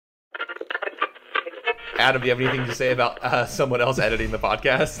Adam, do you have anything to say about someone else editing the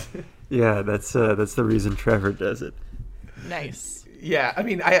podcast? Yeah, that's the reason Trevor does it. Nice. Yeah, I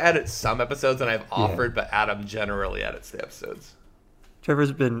mean, I edit some episodes and I've offered, but Adam generally edits the episodes.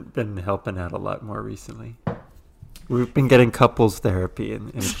 Trevor's been helping out a lot more recently. We've been getting couples therapy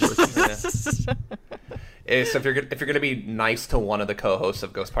in course. So if you're gonna be nice to one of the co-hosts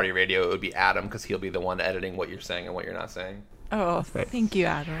of Ghost Party Radio, it would be Adam, because he'll be the one editing what you're saying and what you're not saying. Oh, Right. thank you,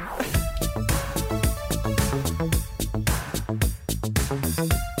 Adam.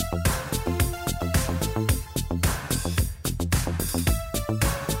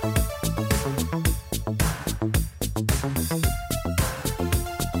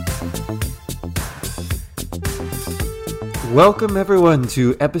 Welcome everyone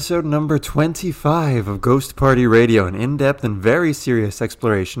to episode number 25 of Ghost Party Radio, an in-depth and very serious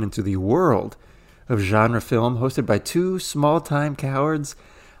exploration into the world of genre film, hosted by two small-time cowards.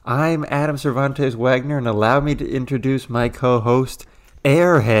 I'm Adam Cervantes Wagner, and allow me to introduce my co-host,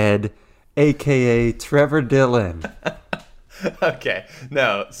 Airhead, aka Trevor Dillon. Okay,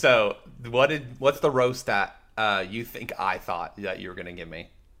 no. So what's the roast that you think I thought that you were gonna give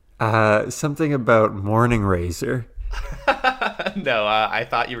me? Something about Morning Razor. No, I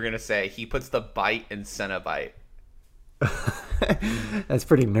thought you were gonna say he puts the bite in Cenobite. That's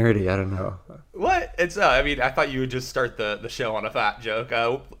pretty nerdy. I don't know. What? It's I mean, I thought you would just start the show on a fat joke.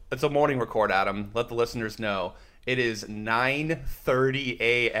 It's a morning record, Adam. Let the listeners know. It is 9:30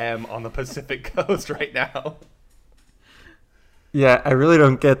 a.m. on the Pacific Coast right now. Yeah, I really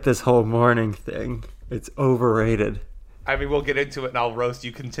don't get this whole morning thing. It's overrated. I mean, we'll get into it, and I'll roast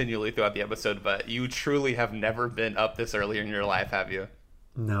you continually throughout the episode, but you truly have never been up this early in your life, have you?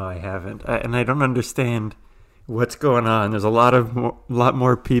 No, I haven't. And I don't understand what's going on. There's a lot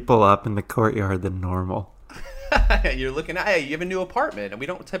more people up in the courtyard than normal. You're looking at, hey, you have a new apartment, and we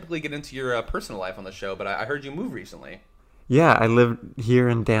don't typically get into your personal life on the show, but I heard you moved recently. Yeah, I live here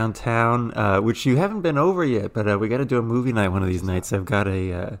in downtown, which you haven't been over yet, but we got to do a movie night one of these nights. I've got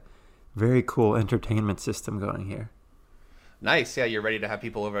a very cool entertainment system going here. Nice. Yeah, you're ready to have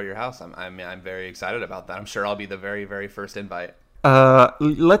people over at your house. I'm very excited about that. I'm sure I'll be the very, very first invite.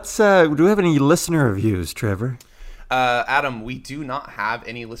 Let's do we have any listener reviews, Trevor? Adam, we do not have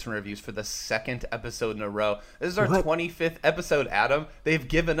any listener reviews for the second episode in a row. This is our 25th episode, Adam. They've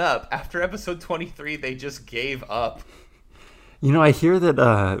given up. After episode 23, they just gave up. You know, I hear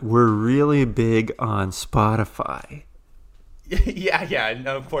that we're really big on Spotify. Yeah. And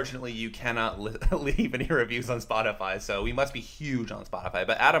unfortunately, you cannot leave any reviews on Spotify, so we must be huge on Spotify.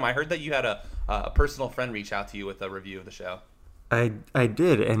 But Adam, I heard that you had a personal friend reach out to you with a review of the show. I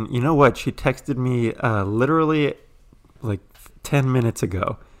did, and you know what? She texted me literally like 10 minutes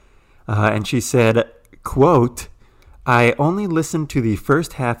ago, and she said, quote, "I only listened to the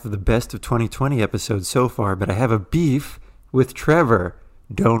first half of the Best of 2020 episode so far, but I have a beef with Trevor.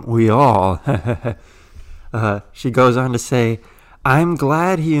 Don't we all?" She goes on to say, "I'm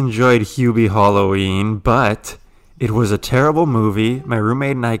glad he enjoyed Hubie Halloween, but it was a terrible movie. My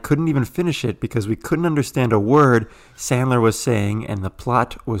roommate and I couldn't even finish it because we couldn't understand a word Sandler was saying, and the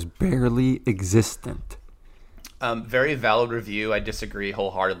plot was barely existent." Very valid review. I disagree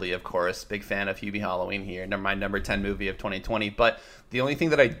wholeheartedly, of course. Big fan of Hubie Halloween here. My number 10 movie of 2020. But the only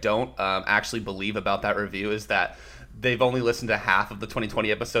thing that I don't actually believe about that review is that they've only listened to half of the 2020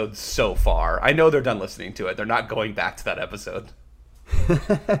 episodes so far. I know they're done listening to it. They're not going back to that episode.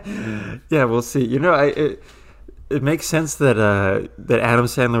 Yeah, we'll see. You know, it makes sense that Adam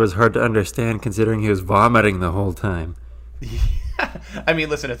Sandler was hard to understand considering he was vomiting the whole time. I mean,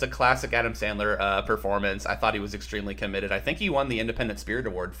 listen, it's a classic Adam Sandler performance. I thought he was extremely committed. I think he won the Independent Spirit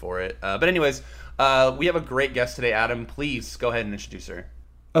Award for it. But anyways, we have a great guest today, Adam. Please go ahead and introduce her.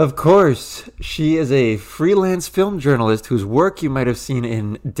 Of course, she is a freelance film journalist whose work you might have seen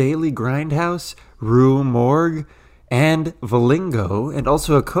in Daily Grindhouse, Rue Morgue, and Valingo, and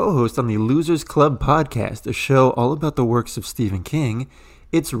also a co-host on the Losers Club podcast, a show all about the works of Stephen King.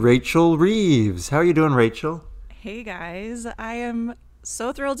 It's Rachel Reeves. How are you doing, Rachel? Hey guys, I am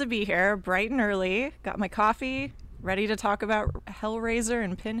so thrilled to be here, bright and early. Got my coffee, ready to talk about Hellraiser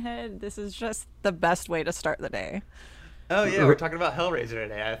and Pinhead. This is just the best way to start the day. Oh yeah, we're talking about Hellraiser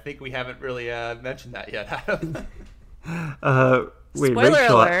today. I think we haven't really mentioned that yet, Adam. Wait, Spoiler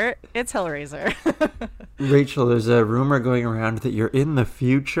Rachel, alert, it's Hellraiser. Rachel, there's a rumor going around that you're in the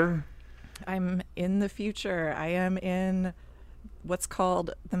future. I'm in the future. I am in what's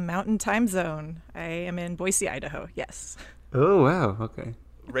called the Mountain Time Zone. I am in Boise, Idaho. Yes. Oh, wow. Okay.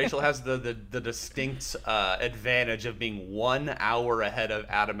 Rachel has the distinct advantage of being 1 hour ahead of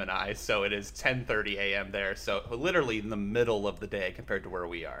Adam and I, so it is 10:30 a.m. there, so literally in the middle of the day compared to where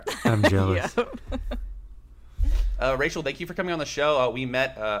we are. I'm jealous. Yeah. Rachel, thank you for coming on the show. We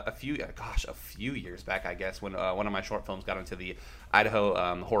met a few years back, I guess, when one of my short films got into the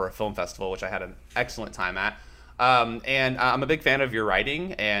Idaho Horror Film Festival, which I had an excellent time at. And I'm a big fan of your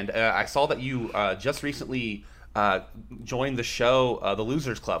writing, and I saw that you just recently joined the show, The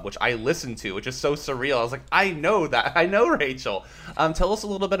Losers Club, which I listened to, which is so surreal. I was like, I know Rachel. Tell us a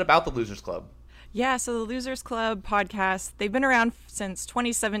little bit about The Losers Club. Yeah, so the Losers Club podcast, they've been around since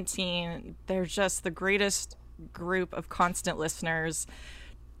 2017. They're just the greatest group of constant listeners.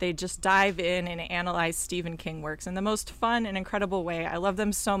 They just dive in and analyze Stephen King works in the most fun and incredible way. I love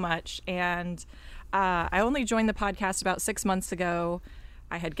them so much. And I only joined the podcast about 6 months ago.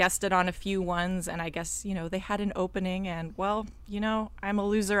 I had guested on a few ones, and I guess, they had an opening, and, well, I'm a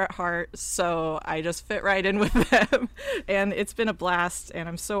loser at heart, so I just fit right in with them. And it's been a blast, and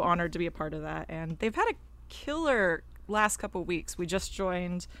I'm so honored to be a part of that. And they've had a killer last couple weeks. We just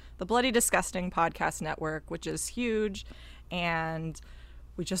joined the Bloody Disgusting Podcast Network, which is huge, and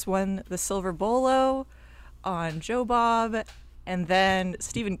we just won the Silver Bolo on Joe Bob, and then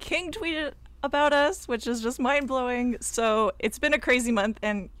Stephen King tweeted about us, which is just mind-blowing. So it's been a crazy month,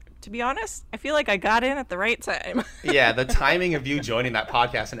 and to be honest, I feel like I got in at the right time. Yeah, the timing of you joining that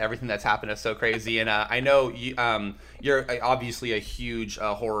podcast and everything that's happened is so crazy. And I know you're obviously a huge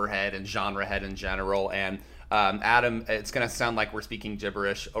horror head and genre head in general, and Adam, it's going to sound like we're speaking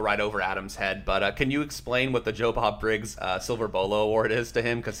gibberish right over Adam's head, but can you explain what the Joe Bob Briggs Silver Bolo Award is to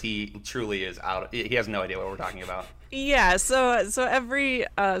him? Because he truly is he has no idea what we're talking about. Yeah, so every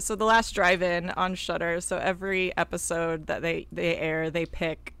the last drive-in on Shudder, so every episode that they air, they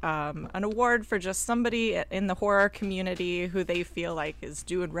pick an award for just somebody in the horror community who they feel like is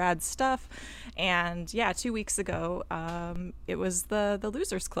doing rad stuff. And yeah, 2 weeks ago, it was the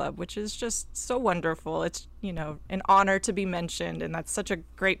Losers Club, which is just so wonderful. It's an honor to be mentioned, and that's such a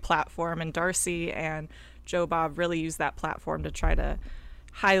great platform. And Darcy and Joe Bob really use that platform to try to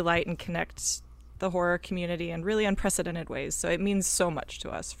highlight and connect the horror community in really unprecedented ways. So it means so much to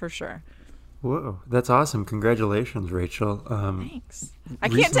us, for sure. Whoa, that's awesome. Congratulations, Rachel. Thanks. I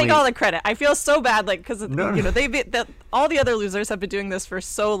can't take all the credit. I feel so bad, because all the other losers have been doing this for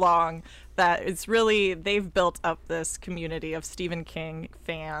so long that it's really, they've built up this community of Stephen King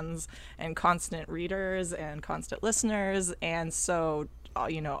fans and constant readers and constant listeners. And so,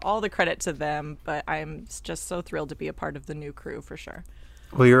 all the credit to them, but I'm just so thrilled to be a part of the new crew, for sure.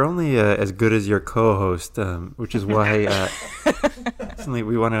 Well, you're only as good as your co-host, which is why recently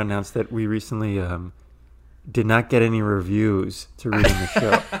we want to announce that we recently did not get any reviews to read in the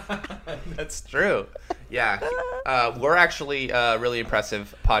show. That's true. Yeah. We're actually a really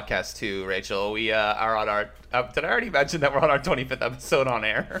impressive podcast, too, Rachel. We are on our... did I already mention that we're on our 25th episode on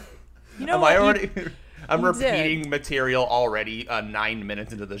air? I'm repeating material already 9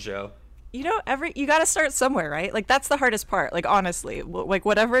 minutes into the show. You got to start somewhere, right? Like, that's the hardest part. Like, honestly, like,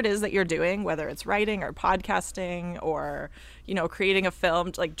 whatever it is that you're doing, whether it's writing or podcasting or, creating a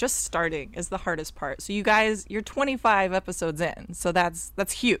film, like, just starting is the hardest part. So you guys, you're 25 episodes in. So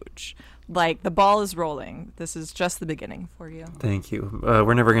that's huge. Like, the ball is rolling. This is just the beginning for you. Thank you.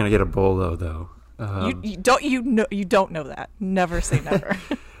 We're never going to get a bolo, though. You don't know that. Never say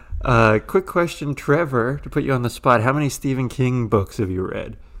never. Quick question, Trevor, to put you on the spot. How many Stephen King books have you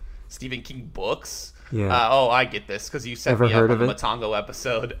read? Stephen King books? Yeah. I get this because you set me up on the Matango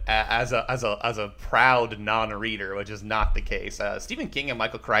episode as a proud non-reader, which is not the case. Stephen King and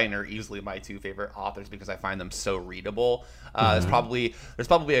Michael Crichton are easily my two favorite authors because I find them so readable. There's probably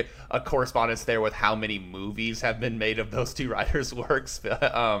a correspondence there with how many movies have been made of those two writers' works.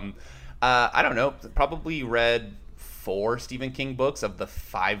 I don't know. Probably read 4 Stephen King books of the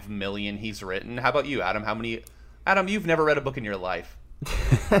 5 million he's written. How about you, Adam? Adam, you've never read a book in your life.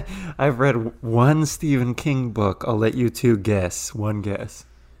 I've read 1 Stephen King book. I'll let you two guess. One guess.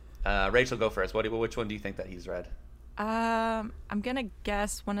 Rachel, go first. Which one do you think that he's read? I'm gonna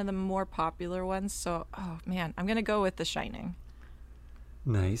guess one of the more popular ones. So, I'm gonna go with The Shining.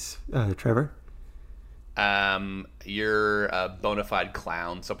 Nice. Trevor? You're a bona fide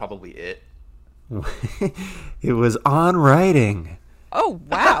clown, so probably It. It was On Writing. Oh,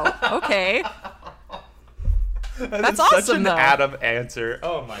 wow. Okay. That's awesome, such an though. Adam answer.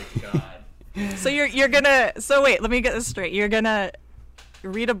 Oh my god. So you're gonna. So wait, let me get this straight. You're gonna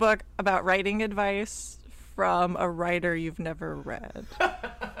read a book about writing advice from a writer you've never read.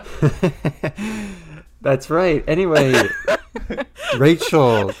 That's right. Anyway,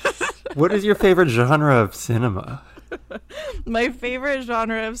 Rachel, what is your favorite genre of cinema? My favorite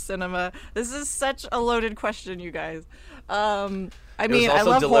genre of cinema. This is such a loaded question, you guys. I mean, I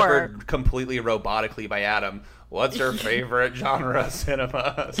love horror. Completely robotically by Adam. what's your favorite genre of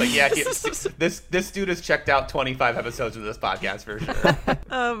cinema? It's like, yeah, this dude has checked out 25 episodes of this podcast for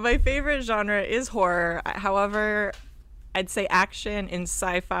sure. My favorite genre is horror. However, I'd say action and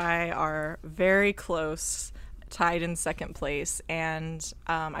sci-fi are very close, tied in second place. And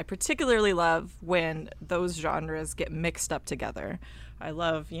I particularly love when those genres get mixed up together. I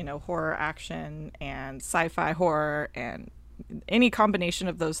love, horror, action, and sci-fi horror, and any combination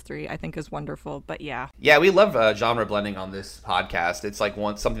of those three I think is wonderful. But yeah, we love genre blending on this podcast. It's like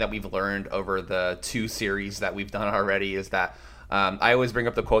something that we've learned over the 2 series that we've done already is that I always bring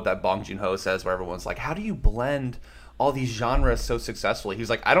up the quote that Bong Joon-ho says, where everyone's like, how do you blend all these genres so successfully? He's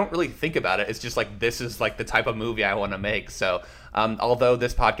like, I don't really think about it. It's just like, this is like the type of movie I want to make. So although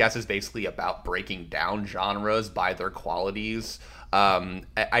this podcast is basically about breaking down genres by their qualities,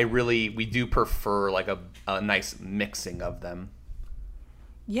 we do prefer like a nice mixing of them.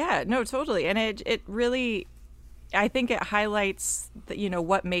 Yeah, no, totally. And it really, I think it highlights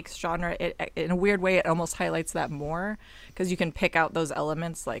what makes genre. In a weird way, it almost highlights that more, because you can pick out those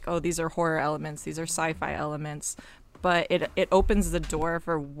elements like, oh, these are horror elements, these are sci-fi elements, but it opens the door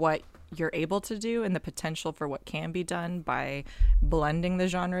for what you're able to do and the potential for what can be done by blending the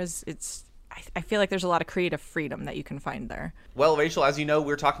genres. I feel like there's a lot of creative freedom that you can find there. Well, Rachel, as you know,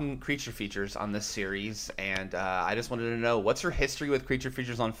 we're talking creature features on this series, and I just wanted to know, what's your history with creature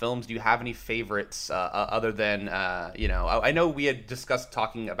features on films? Do you have any favorites other than, I know we had discussed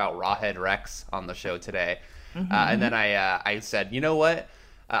talking about Rawhead Rex on the show today, and then I said, you know what?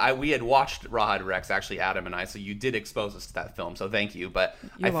 We had watched Rawhead Rex, actually, Adam and I, so you did expose us to that film, so thank you. But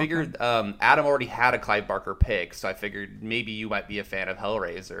I figured Adam already had a Clive Barker pick, so I figured maybe you might be a fan of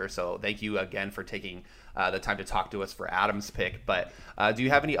Hellraiser, so thank you again for taking the time to talk to us for Adam's pick. But do you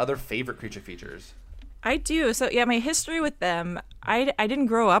have any other favorite creature features? I do. So, yeah, my history with them, I didn't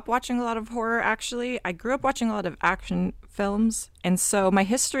grow up watching a lot of horror, actually. I grew up watching a lot of action films, and so my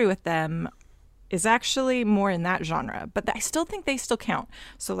history with them is actually more in that genre, but I still think they still count.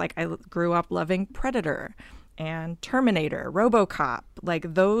 So like I grew up loving Predator and Terminator, RoboCop,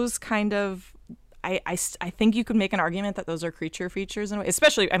 like those kind of, I think you could make an argument that those are creature features in a way,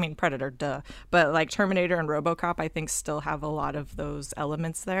 especially, Predator, duh, but like Terminator and RoboCop, I think still have a lot of those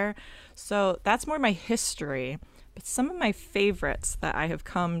elements there. So that's more my history. But some of my favorites that I have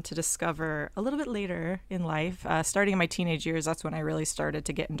come to discover a little bit later in life, starting in my teenage years, that's when I really started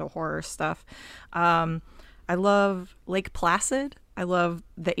to get into horror stuff. I love Lake Placid. I love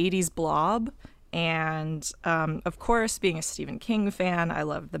the 80s Blob. And, of course, being a Stephen King fan, I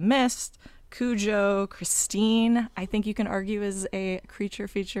love The Mist, Cujo, Christine. I think you can argue is a creature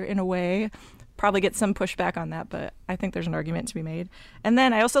feature in a way. Probably get some pushback on that, but I think there's an argument to be made. And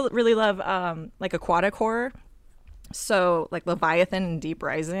then I also really love like aquatic horror. So like Leviathan and Deep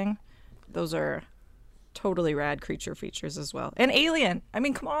Rising, those are totally rad creature features as well. And Alien.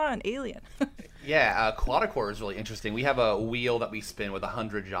 Come on, Alien. Yeah, aquatic horror is really interesting. We have a wheel that we spin with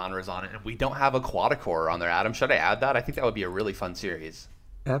 100 genres on it, and we don't have aquatic horror on there. Adam, should I add that? I think that would be a really fun series.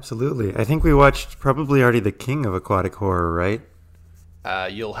 Absolutely. I think we watched probably already the king of aquatic horror, right?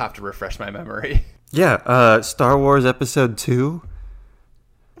 You'll have to refresh my memory. Yeah, Star Wars Episode 2.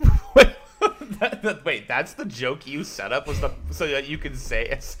 Wait, that's the joke you set up, so that you can say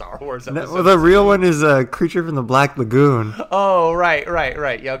a Star Wars episode? No, well, the real one is Creature from the Black Lagoon. Oh, right.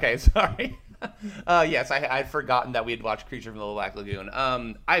 Yeah, okay, sorry. Yes, I'd forgotten that we had watched Creature from the Black Lagoon.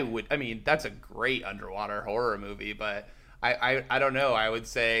 That's a great underwater horror movie, but I don't know. I would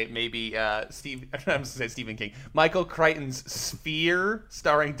say maybe Stephen King. Michael Crichton's Sphere,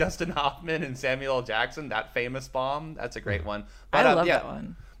 starring Dustin Hoffman and Samuel L. Jackson, that famous bomb. That's a great one. But, I love that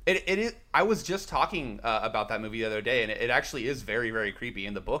one. It is. I was just talking about that movie the other day, and it actually is very, very creepy,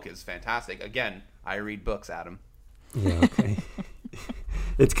 and the book is fantastic. Again, I read books, Adam. Yeah, okay.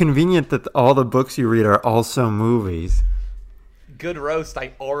 It's convenient that all the books you read are also movies. Good roast.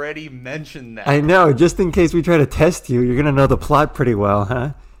 I already mentioned that. I know. Just in case we try to test you, you're going to know the plot pretty well,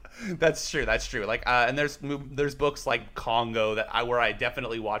 huh? That's true. Like, and there's books like Congo where I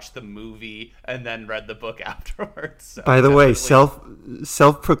definitely watched the movie and then read the book afterwards. So by the way,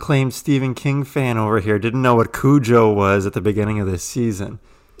 self-proclaimed Stephen King fan over here didn't know what Cujo was at the beginning of this season.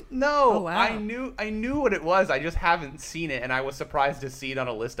 No, oh, wow. I knew what it was. I just haven't seen it, and I was surprised to see it on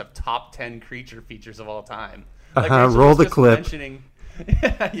a list of top 10 creature features of all time. Like, roll the clip.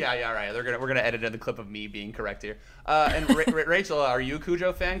 Yeah, right. We're gonna edit in the clip of me being correct here. And Rachel, are you a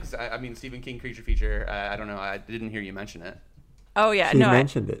Cujo fan? Because Stephen King creature feature. I don't know. I didn't hear you mention it. Oh yeah, she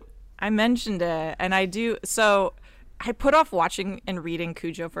mentioned it. I mentioned it, and I do. So I put off watching and reading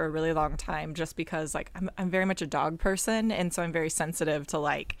Cujo for a really long time just because like I'm very much a dog person, and so I'm very sensitive to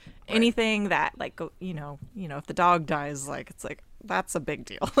like anything that like if the dog dies, like it's like that's a big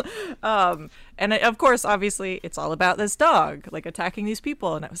deal. And of course, obviously, it's all about this dog like attacking these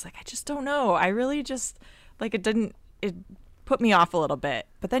people, and I was like, I just don't know. I really just like it put me off a little bit.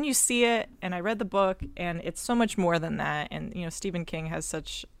 But then you see it, and I read the book, and it's so much more than that. And Stephen King has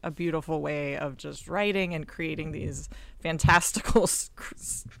such a beautiful way of just writing and creating these fantastical,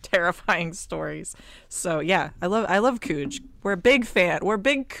 terrifying stories. So yeah, I love Cooge. We're a big fan. We're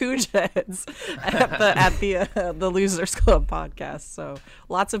big Cooge heads at the Losers Club podcast. So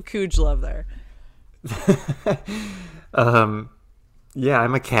lots of Cooge love there. Yeah,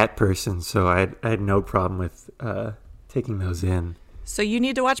 I'm a cat person, so I had no problem with taking those in. So you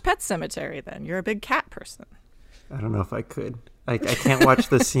need to watch Pet Sematary then. You're a big cat person. I don't know if I could. I can't watch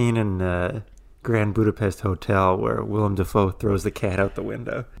the scene in Grand Budapest Hotel where Willem Dafoe throws the cat out the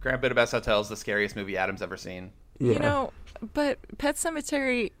window. Grand Budapest Hotel is the scariest movie Adam's ever seen. Yeah. But Pet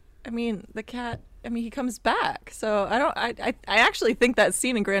Sematary, the cat, he comes back. So I actually think that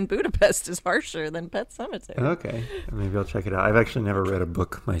scene in Grand Budapest is harsher than Pet Sematary. Okay. Maybe I'll check it out. I've actually never read a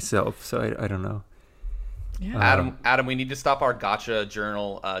book myself, so I don't know. Yeah. Adam, we need to stop our gotcha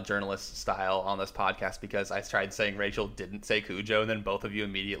journalist style on this podcast because I tried saying Rachel didn't say Cujo, and then both of you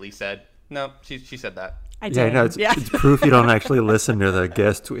immediately said, no, she said that. I did. Yeah, no, it's proof you don't actually listen to the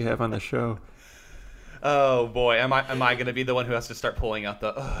guests we have on the show. Oh boy, am I going to be the one who has to start pulling out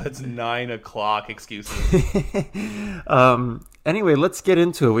the it's 9:00 excuses? Anyway, let's get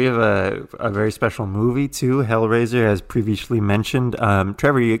into it. We have a very special movie too, Hellraiser, as previously mentioned.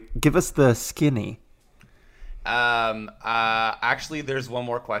 Trevor, you give us the skinny. Actually, there's one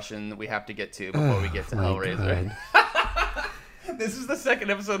more question we have to get to before we get to Hellraiser. This is the second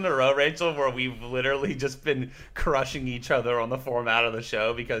episode in a row, Rachel, where we've literally just been crushing each other on the format of the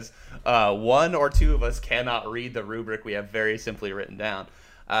show because one or two of us cannot read the rubric we have very simply written down.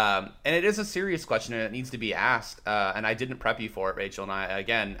 And it is a serious question, and it needs to be asked. And I didn't prep you for it, Rachel.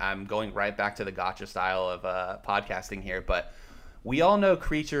 And I'm going right back to the gotcha style of podcasting here. But we all know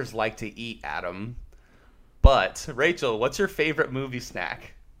creatures like to eat, Adam. But, Rachel, what's your favorite movie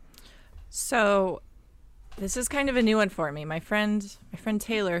snack? So, this is kind of a new one for me. My friend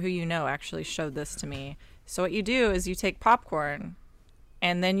Taylor, who actually showed this to me. So what you do is you take popcorn,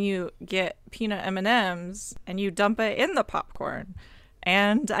 and then you get peanut M&Ms, and you dump it in the popcorn.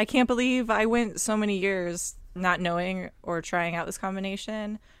 And I can't believe I went so many years not knowing or trying out this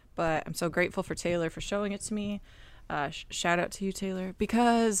combination. But I'm so grateful for Taylor for showing it to me. Shout out to you, Taylor,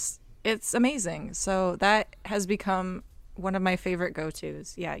 because it's amazing. So that has become one of my favorite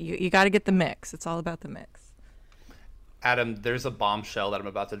go-tos. Yeah, you got to get the mix. It's all about the mix. Adam, there's a bombshell that I'm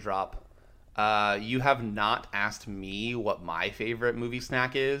about to drop. You have not asked me what my favorite movie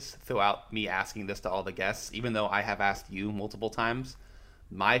snack is throughout me asking this to all the guests, even though I have asked you multiple times.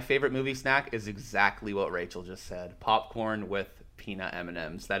 My favorite movie snack is exactly what Rachel just said. Popcorn with peanut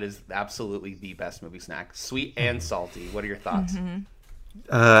M&Ms. That is absolutely the best movie snack. Sweet and salty. What are your thoughts?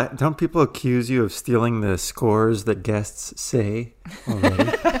 Mm-hmm. Don't people accuse you of stealing the scores that guests say already?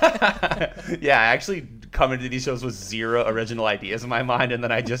 Yeah, I actually come into these shows with zero original ideas in my mind, and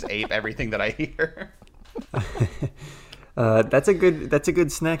then I just ape everything that I hear. That's a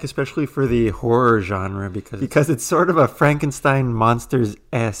good snack, especially for the horror genre, because it's sort of a Frankenstein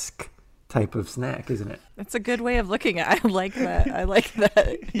monsters-esque type of snack, isn't it? That's a good way of looking at it. I like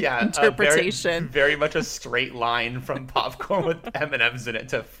that Yeah, interpretation. Very much a straight line from popcorn with M&Ms in it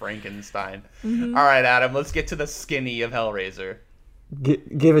to Frankenstein. Mm-hmm. All right, Adam, let's get to the skinny of Hellraiser.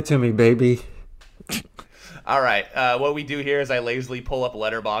 Give it to me, baby. All right, what we do here is I lazily pull up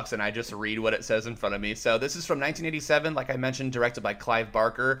Letterboxd and I just read what it says in front of me. So this is from 1987, like I mentioned, directed by Clive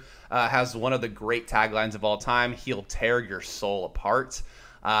Barker. Has one of the great taglines of all time, "He'll tear your soul apart."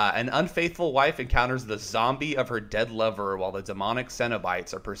 An unfaithful wife encounters the zombie of her dead lover while the demonic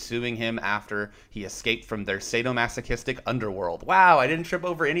Cenobites are pursuing him after he escaped from their sadomasochistic underworld. Wow, I didn't trip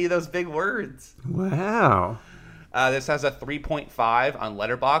over any of those big words. Wow. This has a 3.5 on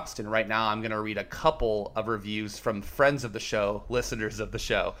Letterboxd, and right now I'm going to read a couple of reviews from friends of the show, listeners of the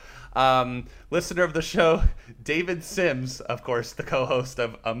show. Listener of the show, David Sims, of course, the co-host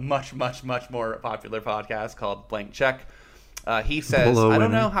of a much, much, much more popular podcast called Blank Check. He says, I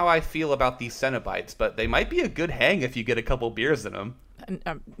don't know how I feel about these Cenobites, but they might be a good hang if you get a couple beers in them.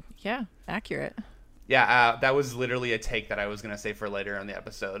 Yeah, accurate. Yeah, that was literally a take that I was going to say for later in the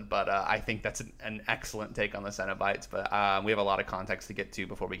episode, but I think that's an excellent take on the Cenobites. But we have a lot of context to get to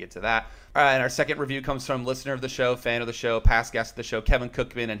before we get to that. All right, and our second review comes from listener of the show, fan of the show, past guest of the show, Kevin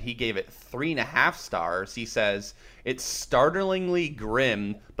Cookman, and he gave it 3.5 stars. He says, it's startlingly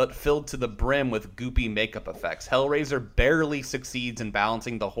grim, but filled to the brim with goopy makeup effects. Hellraiser barely succeeds in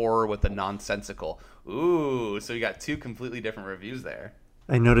balancing the horror with the nonsensical. Ooh, so you got two completely different reviews there.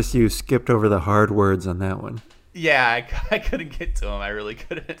 I noticed you skipped over the hard words on that one. Yeah, I couldn't get to them. I really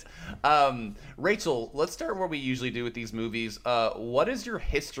couldn't. Rachel, let's start where we usually do with these movies. What is your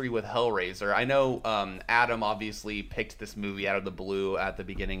history with Hellraiser? I know Adam obviously picked this movie out of the blue at the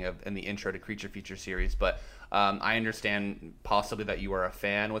beginning in the intro to Creature Feature series, but I understand possibly that you are a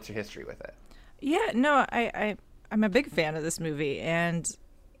fan. What's your history with it? Yeah, no, I'm a big fan of this movie, and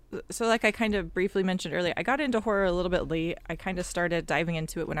so like I kind of briefly mentioned earlier, I got into horror a little bit late. I kind of started diving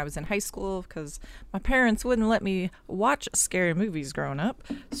into it when I was in high school because my parents wouldn't let me watch scary movies growing up.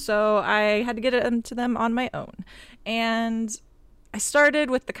 So I had to get into them on my own. And I started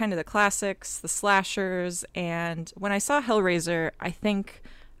with the kind of the classics, the slashers, and when I saw Hellraiser, I think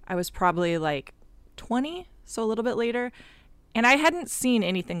I was probably like 20, so a little bit later, and I hadn't seen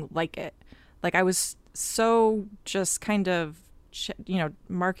anything like it. Like I was so just kind of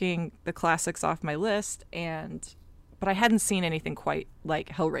marking the classics off my list, but I hadn't seen anything quite like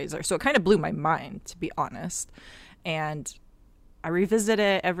Hellraiser, so it kind of blew my mind, to be honest. And I revisit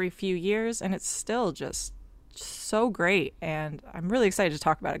it every few years, and it's still just so great, and I'm really excited to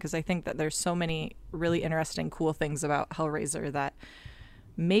talk about it because I think that there's so many really interesting, cool things about Hellraiser that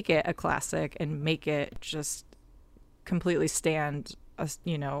make it a classic and make it just completely stand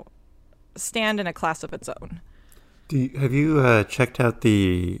in a class of its own. Have you checked out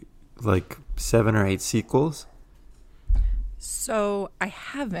the 7 or 8 sequels? So I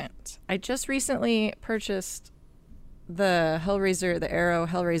haven't. I just recently purchased the Arrow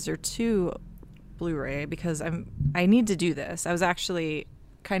Hellraiser 2 Blu-ray because I need to do this. I was actually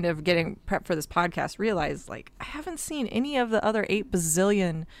kind of getting prepped for this podcast, realized I haven't seen any of the other 8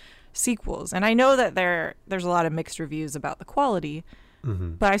 bazillion sequels, and I know that there's a lot of mixed reviews about the quality.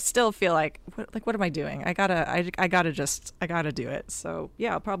 Mm-hmm. But I still feel what am I doing? I gotta do it. So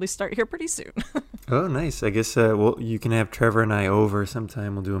yeah, I'll probably start here pretty soon. Oh, nice. I guess you can have Trevor and I over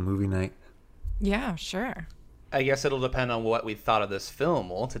sometime. We'll do a movie night. Yeah, sure. I guess it'll depend on what we thought of this film,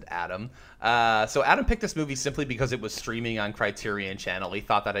 won't it, Adam? So Adam picked this movie simply because it was streaming on Criterion Channel. He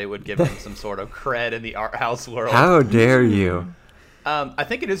thought that it would give him some sort of cred in the art house world. How dare you? I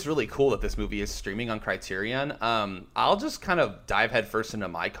think it is really cool that this movie is streaming on Criterion. I'll just kind of dive headfirst into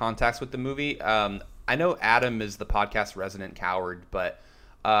my contacts with the movie. I know Adam is the podcast resident coward, but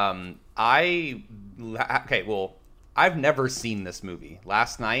I've never seen this movie.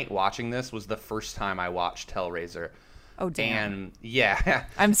 Last night watching this was the first time I watched Hellraiser. Oh, damn. And yeah.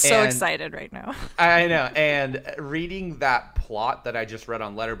 I'm so excited right now. I know. And reading that plot that I just read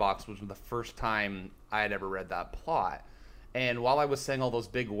on Letterboxd was the first time I had ever read that plot. And while I was saying all those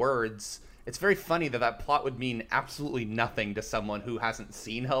big words, it's very funny that plot would mean absolutely nothing to someone who hasn't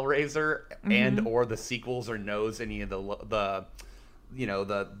seen Hellraiser and or the sequels or knows any of the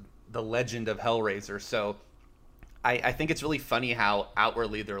legend of Hellraiser. So I think it's really funny how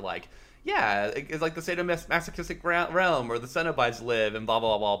outwardly they're like, yeah, it's like the sadomasochistic realm where the Cenobites live and blah,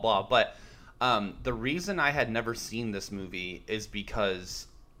 blah, blah, blah. But the reason I had never seen this movie is because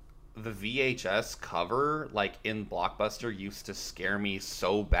the VHS cover, in Blockbuster, used to scare me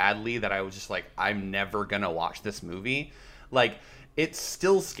so badly that I was just I'm never gonna watch this movie. It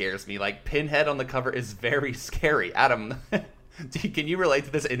still scares me. Pinhead on the cover is very scary. Adam, can you relate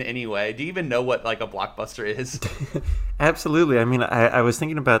to this in any way? Do you even know what a Blockbuster is? Absolutely. I mean, I was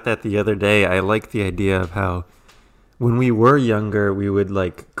thinking about that the other day. I like the idea of how when we were younger, we would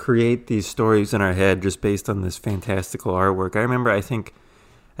create these stories in our head just based on this fantastical artwork. I remember, I think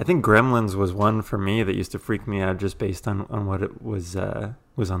Gremlins was one for me that used to freak me out just based on what it was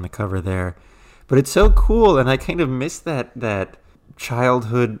on the cover there. But it's so cool, and I kind of miss that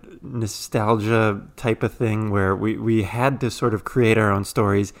childhood nostalgia type of thing where we had to sort of create our own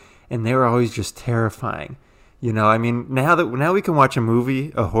stories, and they were always just terrifying. I mean, now we can watch a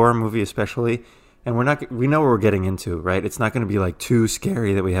movie, a horror movie especially, and we know what we're getting into, right? It's not going to be too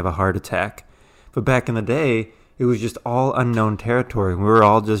scary that we have a heart attack. But back in the day, it was just all unknown territory. We were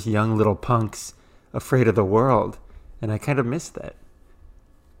all just young little punks afraid of the world. And I kind of miss that.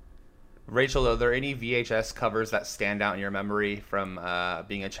 Rachel, are there any VHS covers that stand out in your memory from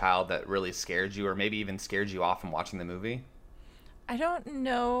being a child that really scared you or maybe even scared you off from watching the movie? I don't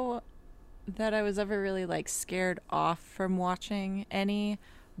know that I was ever really scared off from watching any,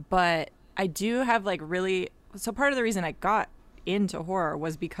 but I do have like really, so part of the reason I got into horror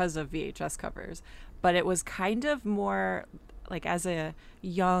was because of VHS covers, but it was kind of more like as a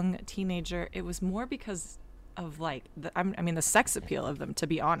young teenager, it was more because of like the sex appeal of them, to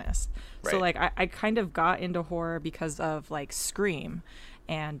be honest. So Right. like I kind of got into horror because of like Scream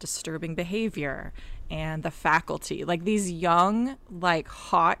and Disturbing Behavior and The Faculty, like these young like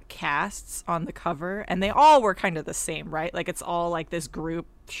hot casts on the cover, and they all were kind of the same, right? Like it's all like this group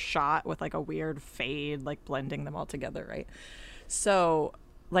shot with like a weird fade like blending them all together, right? So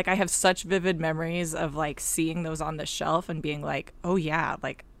like I have such vivid memories of like seeing those on the shelf and being like, oh yeah,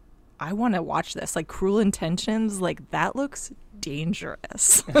 like I want to watch this. Like Cruel Intentions, like that looks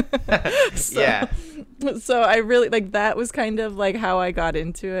dangerous. Yeah. So I really like that was kind of like how I got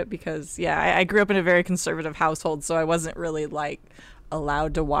into it, because I grew up in a very conservative household, so I wasn't really like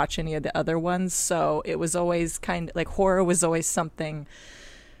allowed to watch any of the other ones. So it was always kind of like horror was always something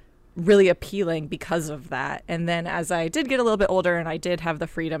really appealing because of that. And then as I did get a little bit older and I did have the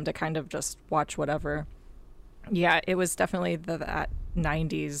freedom to kind of just watch whatever, it was definitely that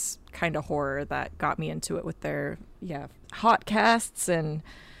 90s kind of horror that got me into it with their hot casts and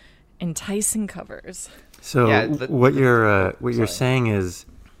enticing covers. So Yeah, what you're sorry. saying is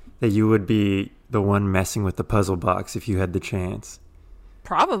that you would be the one messing with the puzzle box if you had the chance.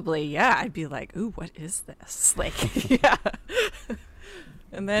 Probably, yeah. I'd be like, ooh, what is this? Like, yeah.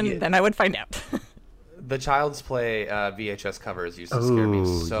 And then I would find out. The Child's Play VHS covers used to scare me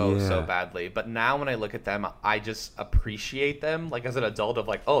Oh, so yeah. badly, but now when I look at them, I just appreciate them. Like as an adult, of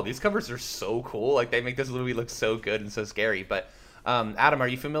like, oh, these covers are so cool. Like they make this movie look so good and so scary. But Adam, are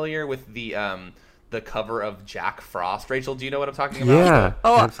you familiar with the cover of Jack Frost? Rachel, do you know what I'm talking about? Yeah.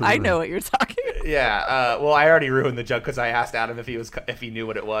 Oh, absolutely. I know what you're talking about. Yeah. Well, I already ruined the joke because I asked Adam if he knew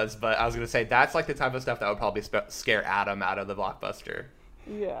what it was. But I was gonna say that's like the type of stuff that would probably scare Adam out of the blockbuster.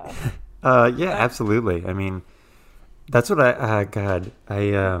 Yeah. Yeah, absolutely. I mean, that's what I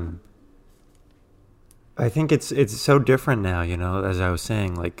think it's so different now, you know, as I was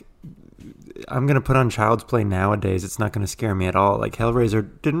saying, like I'm going to put on Child's Play nowadays. It's not going to scare me at all. Like Hellraiser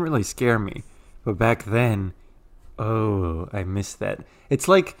didn't really scare me, but back then, oh, I missed that. It's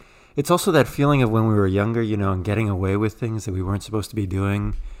like, it's also that feeling of when we were younger, you know, and getting away with things that we weren't supposed to be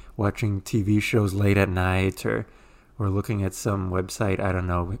doing, watching TV shows late at night or looking at some website. I don't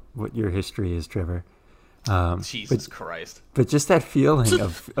know what your history is, Trevor. Jesus Christ. But just that feeling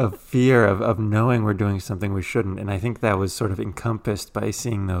of fear of knowing we're doing something we shouldn't. And I think that was sort of encompassed by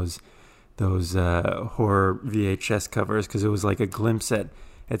seeing those horror VHS covers, because it was like a glimpse at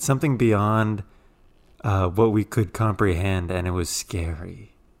something beyond what we could comprehend, and it was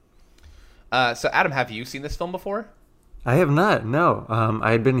scary. So Adam, have you seen this film before? I have not, no.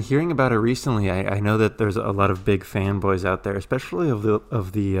 I had been hearing about it recently. I know that there's a lot of big fanboys out there, especially of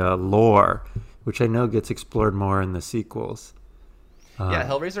the lore, which I know gets explored more in the sequels. Yeah,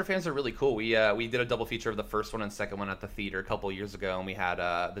 Hellraiser fans are really cool. We did a double feature of the first one and second one at the theater a couple years ago, and we had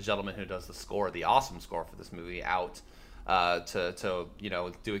the gentleman who does the awesome score for this movie out to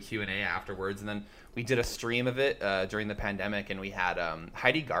do a Q&A afterwards, and then we did a stream of it during the pandemic, and we had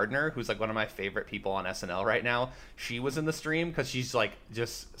Heidi Gardner, who's like one of my favorite people on SNL right now. She was in the stream because she's like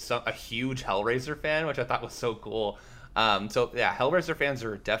just a huge Hellraiser fan, which I thought was so cool. So yeah, Hellraiser fans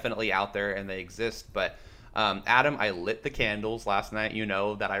are definitely out there and they exist. But Adam, I lit the candles last night. You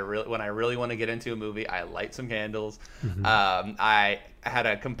know that when I really want to get into a movie, I light some candles. Mm-hmm. I had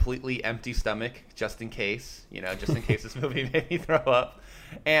a completely empty stomach just in case this movie made me throw up.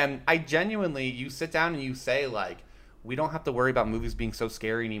 And I genuinely, you sit down and you say like, we don't have to worry about movies being so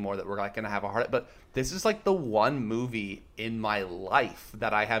scary anymore that we're like going to have a heart. But this is like the one movie in my life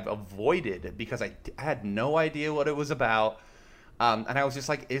that I have avoided because I had no idea what it was about. And I was just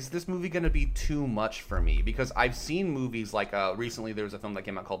like, is this movie going to be too much for me? Because I've seen movies like recently there was a film that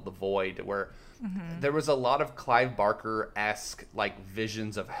came out called The Void where there was a lot of Clive Barker-esque like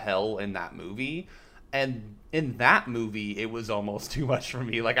visions of hell in that movie. And in that movie, it was almost too much for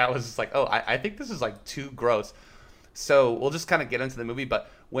me. Like I was just like, oh, I think this is like too gross. So we'll just kind of get into the movie.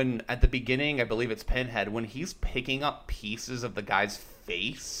 But when at the beginning, I believe it's Pinhead, when he's picking up pieces of the guy's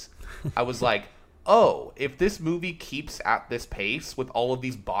face, I was like, oh, if this movie keeps at this pace with all of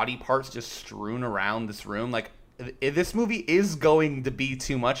these body parts just strewn around this room, like this movie is going to be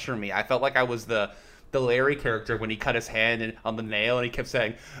too much for me. I felt like I was the Larry character when he cut his hand on the nail and he kept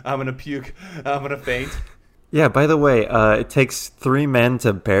saying, I'm going to puke, I'm going to faint. Yeah, by the way, it takes 3 men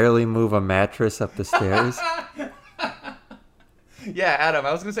to barely move a mattress up the stairs. Yeah, Adam,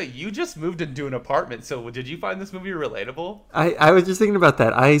 I was going to say, you just moved into an apartment, so did you find this movie relatable? I was just thinking about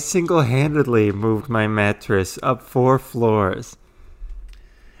that. I single-handedly moved my mattress up 4 floors.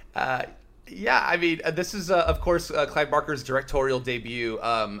 Yeah, I mean, this is of course Clive Barker's directorial debut.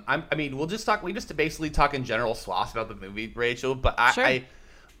 I mean, we just basically talk in general swaths about the movie, Rachel. But Sure.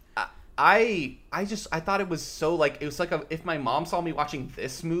 I thought it was so like it was like if my mom saw me watching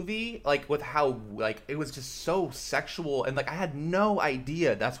this movie, like with how like it was just so sexual and like I had no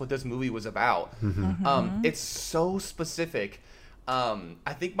idea that's what this movie was about. It's so specific.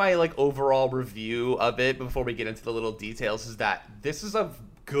 I think my like overall review of it before we get into the little details is that this is a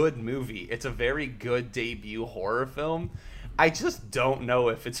good movie. It's a very good debut horror film. I just don't know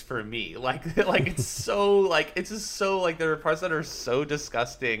if it's for me. Like it's so like it's just so like there are parts that are so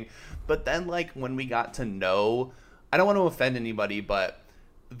disgusting. But then like when we got to know, I don't want to offend anybody, but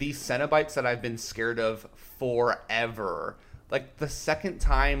these Cenobites that I've been scared of forever. Like the second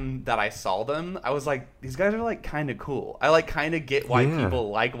time that I saw them, I was like, these guys are like kind of cool. I like kind of get why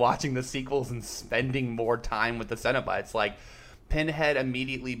people like watching the sequels and spending more time with the Cenobites. Like Pinhead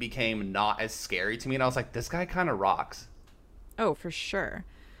immediately became not as scary to me, and I was like, this guy kind of rocks. Oh, for sure.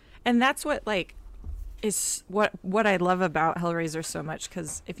 And that's what like is what I love about Hellraiser so much,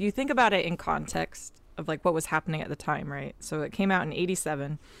 because if you think about it in context of like what was happening at the time, right? So it came out in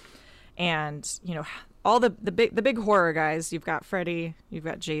 '87, and you know all the big horror guys. You've got Freddy, you've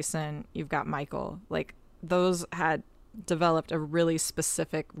got Jason, you've got Michael. Like those had developed a really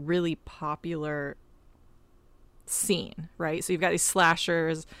specific, really popular scene, right? So you've got these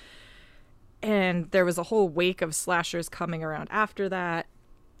slashers, and there was a whole wake of slashers coming around after that.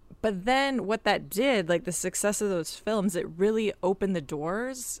 But then what that did, like the success of those films, it really opened the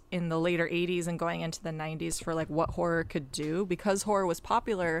doors in the later 80s and going into the 90s for like what horror could do. Because horror was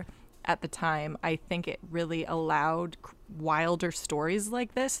popular at the time, I think it really allowed wilder stories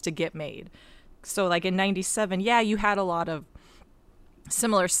like this to get made. So like in 97, yeah, you had a lot of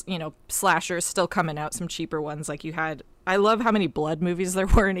similar, you know, slashers still coming out, some cheaper ones. Like you had, I love how many blood movies there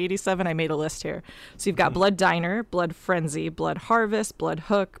were in 87. I made a list here. So you've got Blood Diner, Blood Frenzy, Blood Harvest, Blood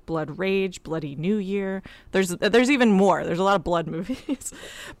Hook, Blood Rage, Bloody New Year. There's even more. There's a lot of blood movies.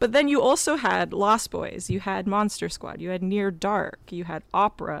 But then you also had Lost Boys. You had Monster Squad. You had Near Dark. You had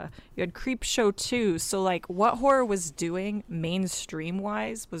Opera. You had Creep Show 2. So like what horror was doing mainstream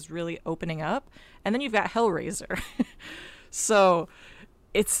wise was really opening up. And then you've got Hellraiser. So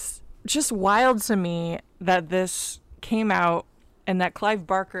it's just wild to me that this came out and that Clive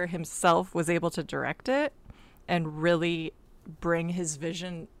Barker himself was able to direct it and really bring his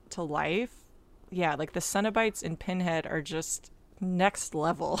vision to life. Yeah, like the Cenobites in Pinhead are just next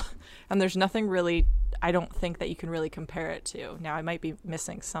level. And there's nothing really, I don't think that you can really compare it to. Now, I might be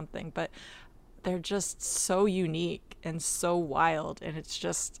missing something, but they're just so unique and so wild. And it's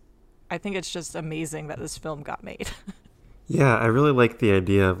just, I think it's just amazing that this film got made. Yeah, I really like the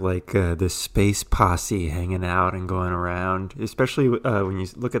idea of like this space posse hanging out and going around, especially when you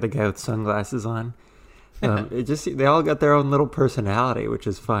look at the guy with sunglasses on. It just they all got their own little personality, which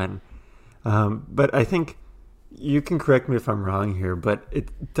is fun. But I think you can correct me if I'm wrong here, but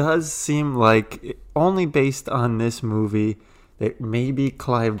it does seem like only based on this movie that maybe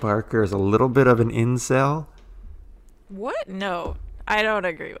Clive Barker is a little bit of an incel. What? No, I don't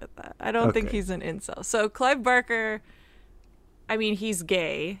agree with that. I don't think he's an incel. So Clive Barker, I mean, he's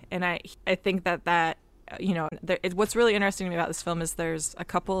gay, and I think that you know, what's really interesting to me about this film is there's a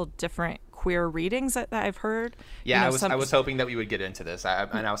couple different queer readings that I've heard. Yeah, you know, I was hoping that we would get into this,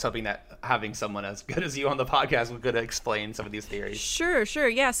 and I was hoping that having someone as good as you on the podcast would explain some of these theories. Sure.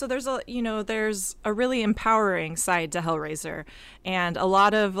 Yeah. So there's a really empowering side to Hellraiser, and a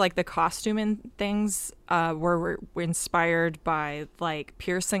lot of like the costume and things were inspired by like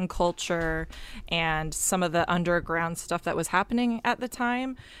piercing culture and some of the underground stuff that was happening at the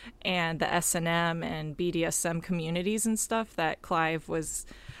time, and the S&M and BDSM communities and stuff that Clive was.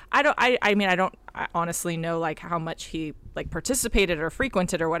 I mean, I don't honestly know like how much he like participated or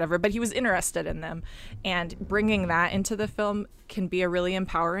frequented or whatever, but he was interested in them, and bringing that into the film can be a really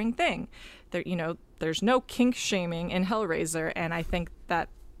empowering thing. There, you know, there's no kink shaming in Hellraiser, and I think that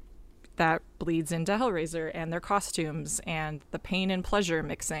bleeds into Hellraiser and their costumes and the pain and pleasure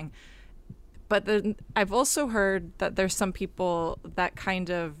mixing. But then I've also heard that there's some people that kind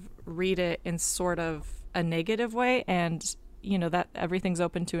of read it in sort of a negative way, and you know that everything's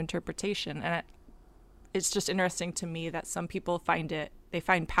open to interpretation, and it's just interesting to me that some people find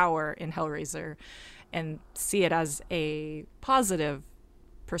power in Hellraiser and see it as a positive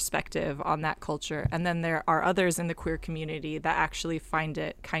perspective on that culture, and then there are others in the queer community that actually find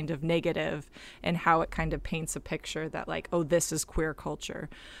it kind of negative and how it kind of paints a picture that like, oh, this is queer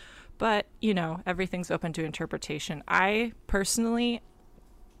culture. But you know, everything's open to interpretation. I personally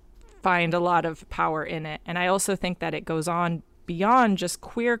find a lot of power in it, and I also think that it goes on beyond just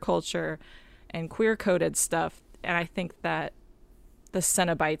queer culture and queer coded stuff. And I think that the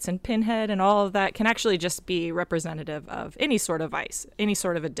Cenobites and Pinhead and all of that can actually just be representative of any sort of vice, any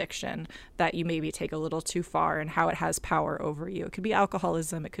sort of addiction that you maybe take a little too far and how it has power over you. It could be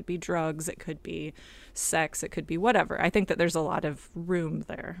alcoholism, it could be drugs, it could be sex, it could be whatever. I think that there's a lot of room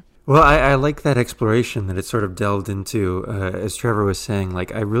there. Well, I like that exploration that it sort of delved into, as Trevor was saying.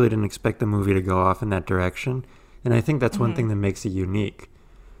 Like, I really didn't expect the movie to go off in that direction, and I think that's one thing that makes it unique.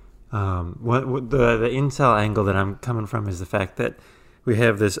 What the incel angle that I'm coming from is the fact that we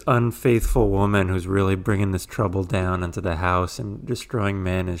have this unfaithful woman who's really bringing this trouble down into the house and destroying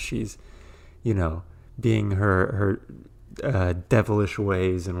men as she's, being her devilish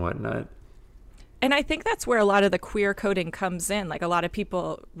ways and whatnot. And I think that's where a lot of the queer coding comes in. Like, a lot of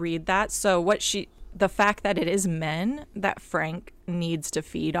people read that. So the fact that it is men that Frank needs to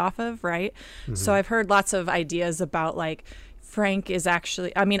feed off of, right? Mm-hmm. So I've heard lots of ideas about, like, Frank is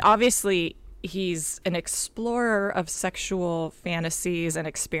actually, I mean, obviously he's an explorer of sexual fantasies and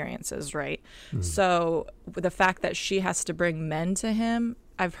experiences, right? Mm-hmm. So the fact that she has to bring men to him,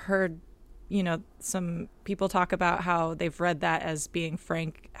 I've heard, some people talk about how they've read that as being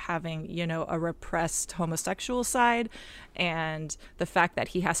Frank having, a repressed homosexual side, and the fact that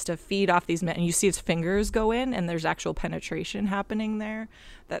he has to feed off these men, and you see his fingers go in and there's actual penetration happening there,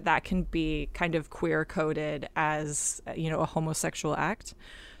 that can be kind of queer coded as, a homosexual act.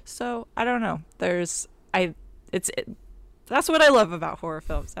 So I don't know. That's what I love about horror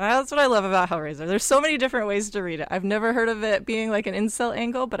films. And that's what I love about Hellraiser. There's so many different ways to read it. I've never heard of it being like an incel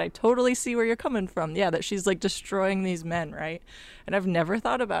angle, but I totally see where you're coming from. Yeah, that she's like destroying these men, right? And I've never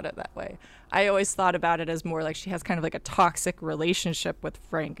thought about it that way. I always thought about it as more like she has kind of like a toxic relationship with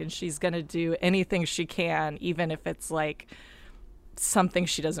Frank, and she's going to do anything she can, even if it's like something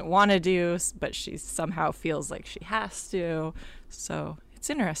she doesn't want to do, but she somehow feels like she has to. So it's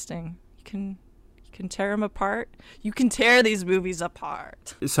interesting. You can tear them apart. You can tear these movies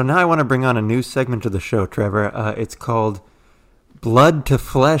apart. So now I want to bring on a new segment of the show, Trevor. It's called Blood to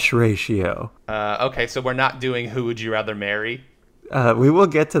Flesh Ratio. Okay, so we're not doing Who Would You Rather Marry? We will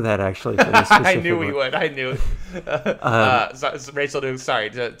get to that, actually. For this I knew we would. I knew it. So Rachel, sorry,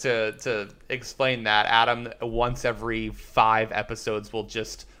 to explain that, Adam, once every 5 episodes will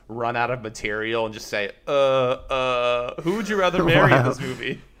just run out of material and just say, who would you rather marry in this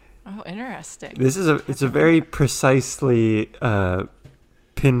movie? Oh, interesting. It's a very precisely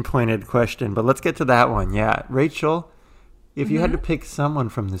pinpointed question, but let's get to that one. Yeah, Rachel, if you had to pick someone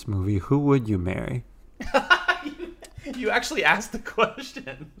from this movie, who would you marry? You actually asked the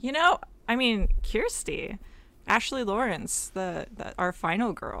question. Kirsty, Ashley Lawrence, our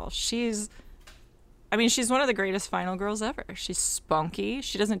final girl. She's one of the greatest final girls ever. She's spunky.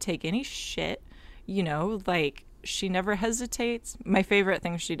 She doesn't take any shit. She never hesitates. My favorite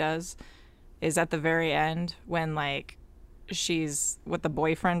thing she does is at the very end when she's with the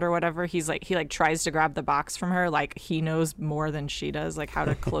boyfriend or whatever. He tries to grab the box from her. Like, he knows more than she does, like how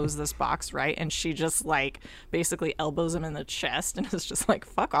to close this box, right? And she just basically elbows him in the chest and is just like,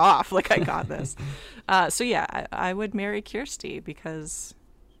 fuck off. Like, I got this. So yeah, I would marry Kirsty because,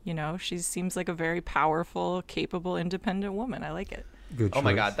 she seems like a very powerful, capable, independent woman. I like it. Good choice. Oh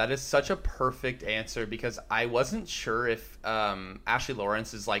my God, that is such a perfect answer because I wasn't sure if Ashley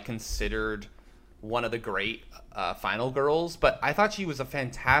Lawrence is considered one of the great final girls, but I thought she was a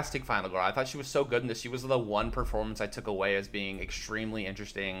fantastic final girl. I thought she was so good in this. She was the one performance I took away as being extremely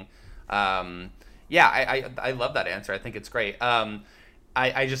interesting. I love that answer. I think it's great.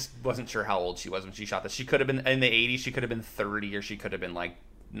 I just wasn't sure how old she was when she shot this. She could have been in the 80s. She could have been 30, or she could have been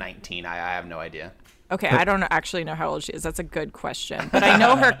 19. I have no idea. Okay, I don't actually know how old she is. That's a good question. But I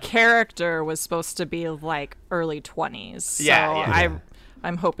know her character was supposed to be early 20s. So yeah.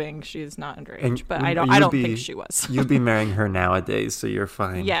 I'm hoping she's not underage, but I don't think she was. You'd be marrying her nowadays, so you're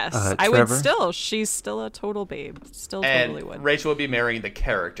fine. Yes, I would still. She's still a total babe. Still totally would. Rachel would be marrying the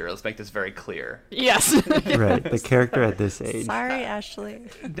character. Let's make this very clear. Yes. Right, the character at this age. Sorry, Ashley.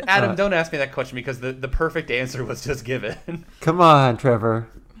 Adam, don't ask me that question because the perfect answer was just given. Come on, Trevor.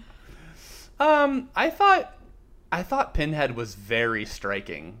 I thought Pinhead was very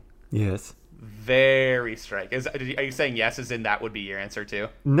striking. Yes. Very striking. Are you saying yes as in that would be your answer too?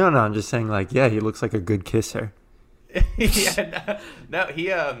 No, I'm just saying he looks like a good kisser. Yeah, no,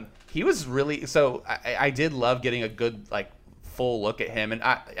 he was really, so I did love getting a good full look at him, and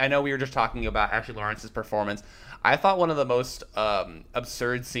I know we were just talking about Ashley Lawrence's performance. I thought one of the most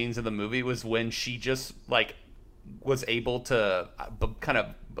absurd scenes in the movie was when she just was able to kind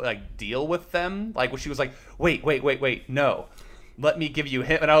of deal with them, when she was like, wait, no, let me give you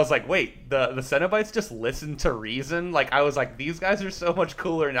him. And I was like, wait, the Cenobites just listen to reason? Like, I was like, these guys are so much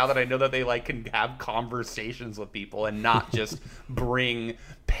cooler now that I know that they like can have conversations with people and not just bring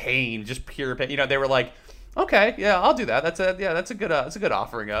pain, just pure pain. You know, they were like, okay, yeah, I'll do that. That's a good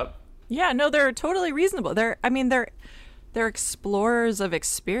offering up. Yeah, no, they're totally reasonable. They're explorers of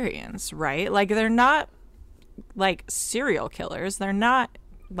experience, right? Like, they're not like serial killers. They're not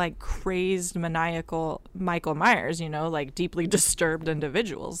like crazed, maniacal Michael Myers, you know, like deeply disturbed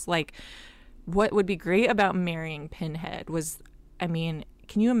individuals. Like, what would be great about marrying Pinhead was, I mean,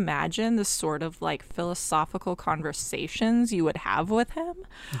 can you imagine the sort of like philosophical conversations you would have with him?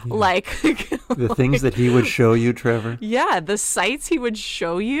 Yeah. Like the things that he would show you, Trevor. Yeah, the sights he would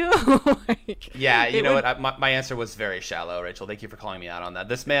show you. Like, yeah, you know what? My answer was very shallow, Rachel. Thank you for calling me out on that.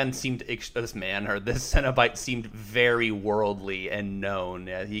 This Cenobite seemed very worldly and known.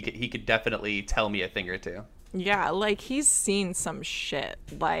 Yeah, he could definitely tell me a thing or two. Yeah, like he's seen some shit.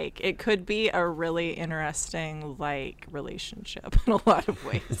 Like it could be a really interesting like relationship in a lot of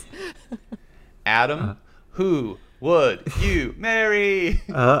ways. Adam, who would you marry?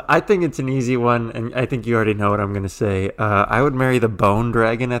 I think it's an easy one, and I think you already know what I'm going to say. I would marry the Bone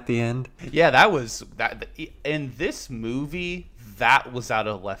Dragon at the end. Yeah, that was that in this movie. That was out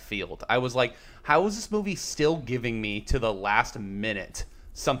of left field. I was like, how is this movie still giving me to the last minute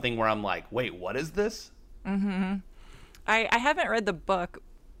something where I'm like, wait, what is this? Mm-hmm. I haven't read the book,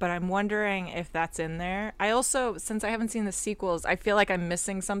 but I'm wondering if that's in there. I also, since I haven't seen the sequels, I feel like I'm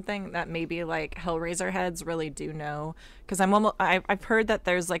missing something that maybe like Hellraiser heads really do know. Because I've heard that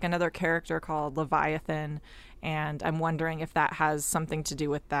there's like another character called Leviathan, and I'm wondering if that has something to do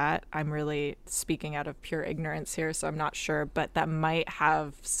with that. I'm really speaking out of pure ignorance here, so I'm not sure, but that might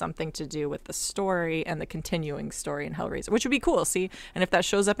have something to do with the story and the continuing story in Hellraiser, which would be cool, see? And if that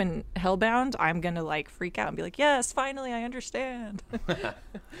shows up in Hellbound, I'm gonna like freak out and be like, yes, finally, I understand.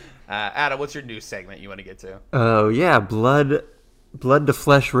 Adam, what's your new segment you want to get to? Oh, yeah, blood to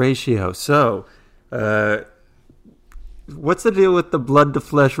flesh ratio. So, what's the deal with the blood to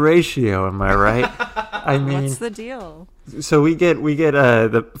flesh ratio? Am I right? I mean, what's the deal? So we get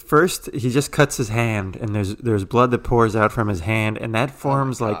the first. He just cuts his hand, and there's blood that pours out from his hand, and that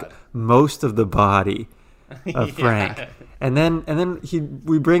forms like most of the body of Frank. Yeah. And then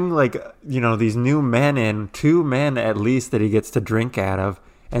we bring like these new men in, 2 men at least that he gets to drink out of,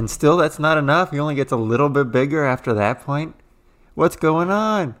 and still that's not enough. He only gets a little bit bigger after that point. What's going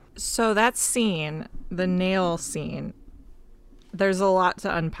on? So that scene, the nail scene. There's a lot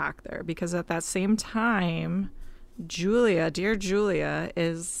to unpack there because at that same time, dear Julia,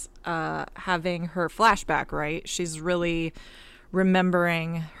 is having her flashback, right? She's really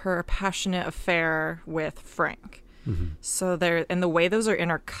remembering her passionate affair with Frank. Mm-hmm. So there, and the way those are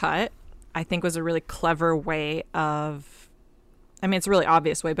intercut, I think was a really clever way of, I mean, it's a really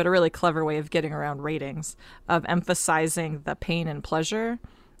obvious way, but a really clever way of getting around ratings, of emphasizing the pain and pleasure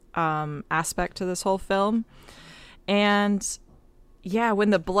aspect to this whole film. And yeah, when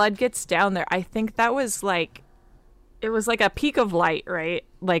the blood gets down there, I think that was like, it was like a peak of light, right?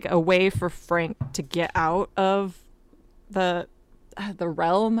 Like a way for Frank to get out of the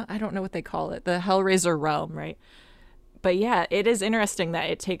realm. I don't know what they call it, the Hellraiser realm, right? But yeah, it is interesting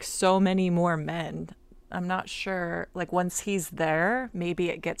that it takes so many more men. I'm not sure, like once he's there, maybe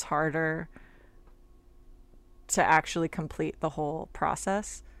it gets harder to actually complete the whole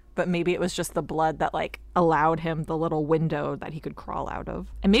process. But maybe it was just the blood that like allowed him the little window that he could crawl out of.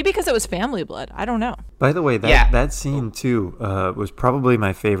 And maybe because it was family blood. I don't know. By the way, that scene too was probably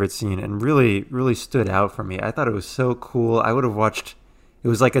my favorite scene and really, really stood out for me. I thought it was so cool. I would have watched, it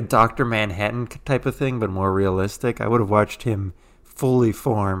was like a Dr. Manhattan type of thing, but more realistic. I would have watched him fully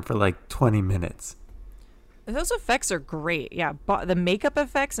form for like 20 minutes. Those effects are great. Yeah, the makeup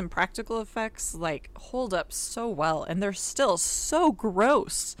effects and practical effects like hold up so well, and they're still so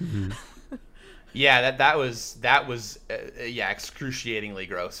gross. Mm-hmm. Yeah, that was excruciatingly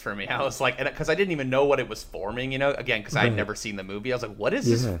gross for me. I was like, because I didn't even know what it was forming, again, because I had never seen the movie. I was like, what is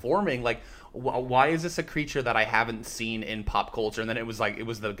this forming? Like, why is this a creature that I haven't seen in pop culture? And then it was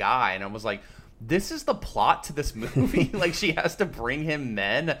the guy, and I was like, this is the plot to this movie. Like, she has to bring him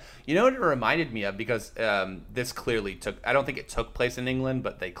men. You know what it reminded me of? Because this clearly I don't think it took place in England,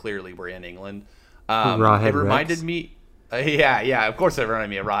 but they clearly were in England. It reminded Rex. Me, of course it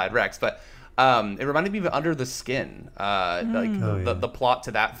reminded me of Rawhead Rex, but it reminded me of Under the Skin, the plot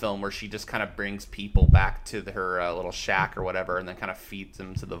to that film where she just kind of brings people back to her little shack or whatever, and then kind of feeds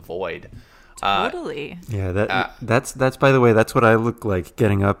them to the void. Totally. That's by the way, that's what I look like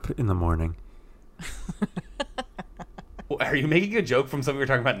getting up in the morning. Are you making a joke from something we were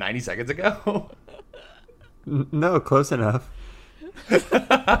talking about 90 seconds ago? No, close enough.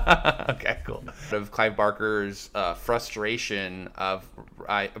 Okay, cool. Of Clive Barker's frustration of,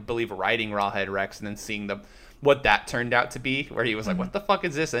 I believe, writing Rawhead Rex and then seeing what that turned out to be, where he was like, what the fuck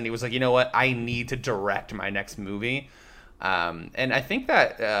is this? And he was like, you know what? I need to direct my next movie. And I think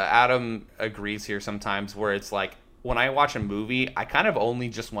that Adam agrees here sometimes, where it's like, when I watch a movie, I kind of only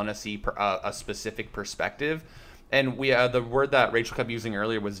just want to see a specific perspective. And the word that Rachel kept using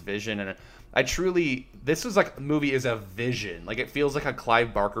earlier was vision. And this is like, the movie is a vision. Like, it feels like a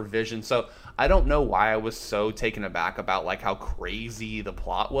Clive Barker vision. So I don't know why I was so taken aback about like how crazy the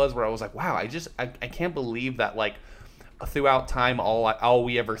plot was, where I was like, wow, I can't believe that, like, throughout time, all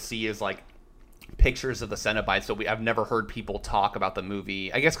we ever see is like pictures of the Cenobites. So I've never heard people talk about the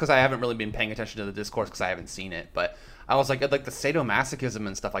movie, I guess because I haven't really been paying attention to the discourse because I haven't seen it. But I was like the sadomasochism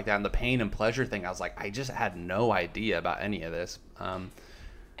and stuff like that, and the pain and pleasure thing, I was like, I just had no idea about any of this.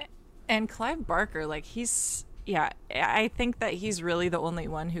 And Clive Barker, like, I think that he's really the only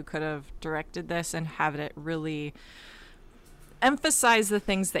one who could have directed this and have it really emphasize the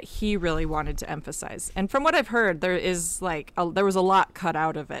things that he really wanted to emphasize. And from what I've heard, there is like there was a lot cut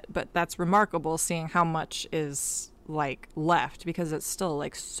out of it, but that's remarkable, seeing how much is like left, because it's still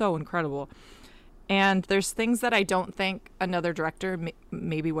like so incredible. And there's things that I don't think another director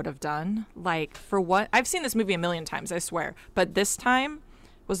maybe would have done. Like, for what, I've seen this movie a million times, I swear, but this time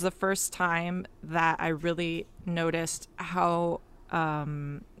was the first time that I really noticed how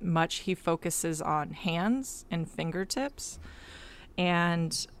much he focuses on hands and fingertips.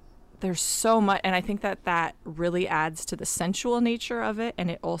 And there's so much, and I think that really adds to the sensual nature of it.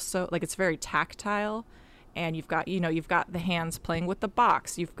 And it also, like, it's very tactile. And you've got the hands playing with the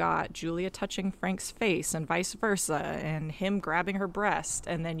box. You've got Julia touching Frank's face and vice versa, and him grabbing her breast.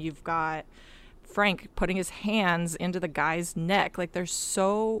 And then you've got Frank putting his hands into the guy's neck. Like, there's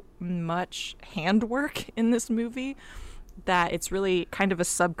so much handwork in this movie that it's really kind of a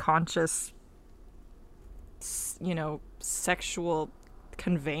subconscious, sexual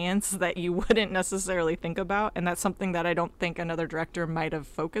conveyance that you wouldn't necessarily think about. And that's something that I don't think another director might have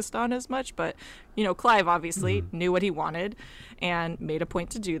focused on as much. But, Clive obviously knew what he wanted and made a point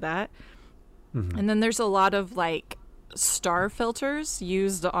to do that. Mm-hmm. And then there's a lot of like star filters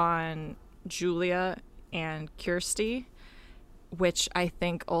used on Julia and Kirsty, which I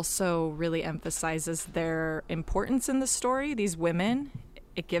think also really emphasizes their importance in the story. These women,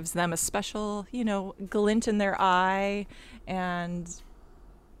 it gives them a special, glint in their eye, and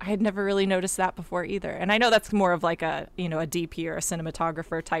I had never really noticed that before either. And I know that's more of like a DP or a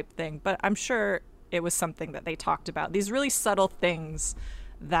cinematographer type thing, but I'm sure it was something that they talked about. These really subtle things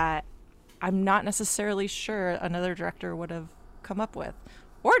that I'm not necessarily sure another director would have come up with.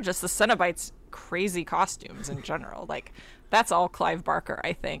 Or just the Cenobites' crazy costumes in general. Like, that's all Clive Barker,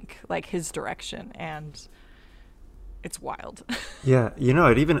 I think, like his direction, and it's wild. Yeah,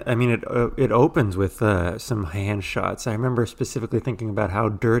 it opens with some hand shots. I remember specifically thinking about how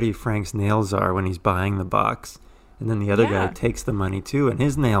dirty Frank's nails are when he's buying the box, and then the other guy takes the money too, and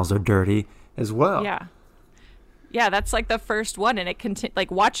his nails are dirty as well. Yeah, that's like the first one, and it like,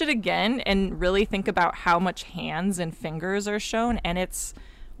 watch it again and really think about how much hands and fingers are shown, and it's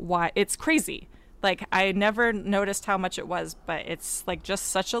crazy. Like, I never noticed how much it was, but it's like just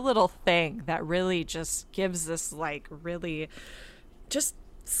such a little thing that really just gives this like really just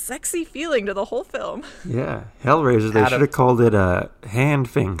sexy feeling to the whole film. Yeah, Hellraiser, they should have called it a hand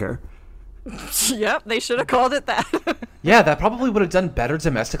finger. Yep, they should have called it that. Yeah, that probably would have done better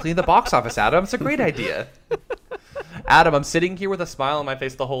domestically in the box office, Adam. It's a great idea. Adam, I'm sitting here with a smile on my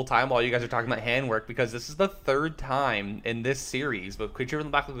face the whole time while you guys are talking about handwork, because this is the third time in this series with Creature from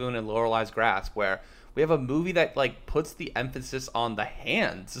the Black Lagoon and Lorelei's Grasp where we have a movie that like puts the emphasis on the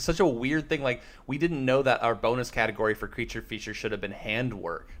hands. It's such a weird thing. Like, we didn't know that our bonus category for creature feature should have been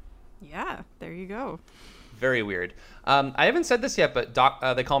handwork. Yeah, there you go. Very weird. I haven't said this yet, but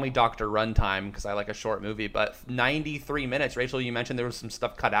they call me Dr. Runtime because I like a short movie, but 93 minutes. Rachel, you mentioned there was some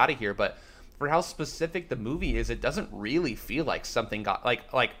stuff cut out of here, but for how specific the movie is, it doesn't really feel like something got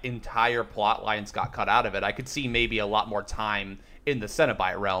like entire plot lines got cut out of it. I could see maybe a lot more time in the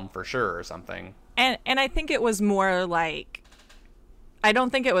Cenobite realm for sure or something. And I think it was more like, I don't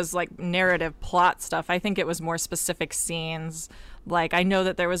think it was like narrative plot stuff. I think it was more specific scenes. Like, I know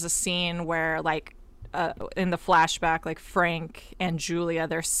that there was a scene where like in the flashback, like Frank and Julia,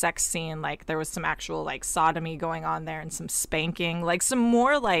 their sex scene, like there was some actual like sodomy going on there and some spanking, like some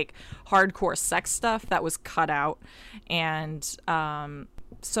more like hardcore sex stuff that was cut out. And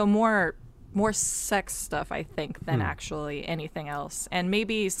so more sex stuff, I think, than actually anything else, and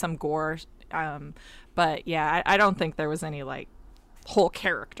maybe some gore. But yeah, I don't think there was any like whole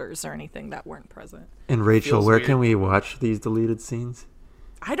characters or anything that weren't present. And Rachel, Feels where weird. can we watch these deleted scenes?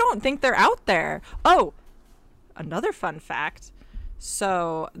 I don't think they're out there. Oh, another fun fact.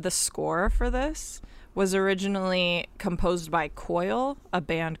 So the score for this was originally composed by Coil, a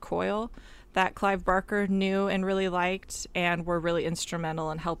band Coil, that Clive Barker knew and really liked, and were really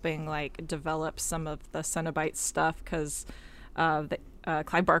instrumental in helping like develop some of the Cenobite stuff, because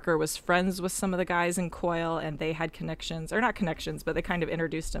Clive Barker was friends with some of the guys in Coil, and they had connections, or not connections, but they kind of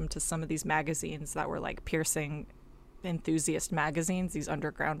introduced him to some of these magazines that were like piercing enthusiast magazines, these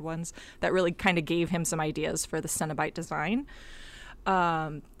underground ones, that really kind of gave him some ideas for the Cenobite design.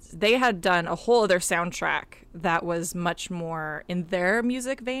 They had done a whole other soundtrack that was much more in their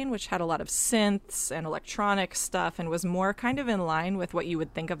music vein, which had a lot of synths and electronic stuff, and was more kind of in line with what you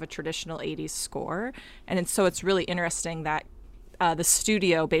would think of a traditional 80s score. And so it's really interesting that the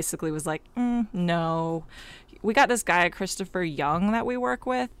studio basically was like, no, we got this guy, Christopher Young, that we work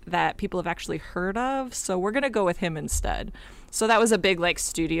with that people have actually heard of, so we're going to go with him instead. So that was a big like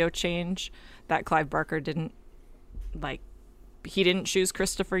studio change that Clive Barker didn't like. He didn't choose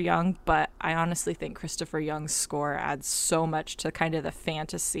Christopher Young, but I honestly think Christopher Young's score adds so much to kind of the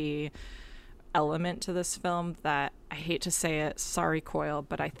fantasy element to this film that I hate to say it, sorry Coil,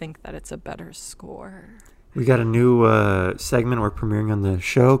 but I think that it's a better score. We got a new segment we're premiering on the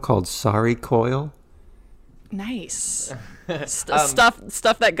show called Sorry Coil. Nice.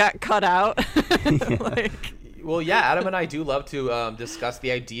 Stuff that got cut out. Like, Well, yeah, Adam and I do love to discuss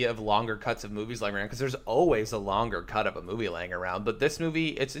the idea of longer cuts of movies laying around, because there's always a longer cut of a movie laying around. But this movie,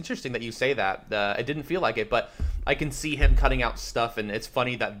 it's interesting that you say that. It didn't feel like it, but I can see him cutting out stuff, and it's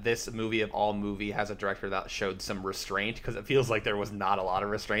funny that this movie of all movie has a director that showed some restraint, because it feels like there was not a lot of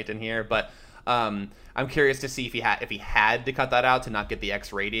restraint in here. But I'm curious to see if he had to cut that out to not get the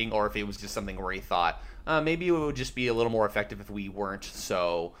X rating, or if it was just something where he thought maybe it would just be a little more effective if we weren't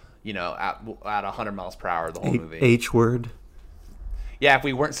so, at 100 miles per hour the whole movie. H word. Yeah, if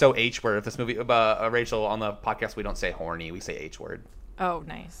we weren't so H word, if this movie, Rachel, on the podcast we don't say horny, we say H word. oh,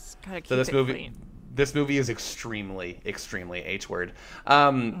 nice. Gotta keep So this it movie, clean. this movie is extremely H word.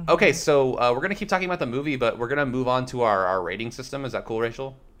 Okay, so we're gonna keep talking about the movie, but we're gonna move on to our rating system. Is that cool,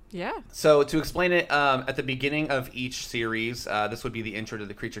 Rachel? Yeah. So to explain it, at the beginning of each series, this would be the intro to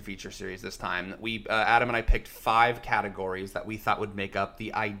the Creature Feature series this time. We, Adam and I picked 5 categories that we thought would make up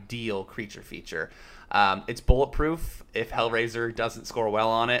the ideal Creature Feature. It's bulletproof. If Hellraiser doesn't score well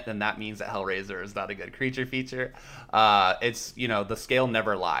on it, then that means that Hellraiser is not a good Creature Feature. It's, the scale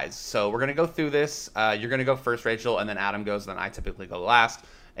never lies. So we're going to go through this. You're going to go first, Rachel, and then Adam goes, then I typically go last.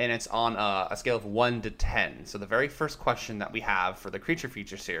 And it's on a scale of 1 to 10. So the very first question that we have for the Creature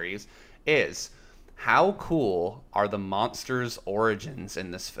Feature series is, how cool are the monsters' origins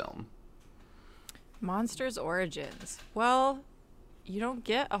in this film? Monsters' origins. Well, you don't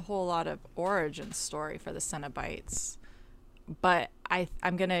get a whole lot of origin story for the Cenobites, but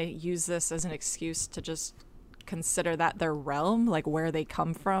I'm going to use this as an excuse to just consider that their realm, like where they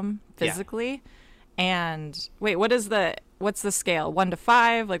come from physically. And wait, what's the scale? 1 to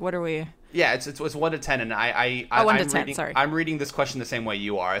 5? Like, what are we? Yeah, it's 1 to 10, and 1 to 10. Sorry, I'm reading this question the same way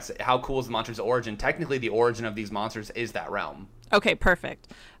you are. It's how cool is the monster's origin? Technically, the origin of these monsters is that realm. Okay, perfect.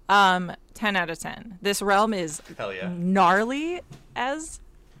 10 out of 10. This realm is Hell yeah. gnarly as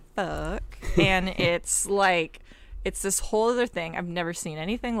fuck, and it's this whole other thing. I've never seen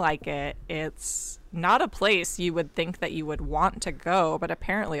anything like it. It's not a place you would think that you would want to go, but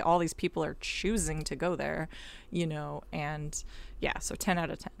apparently all these people are choosing to go there, and yeah, so 10 out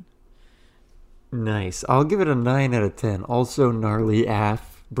of 10. Nice. I'll give it a 9 out of 10. Also gnarly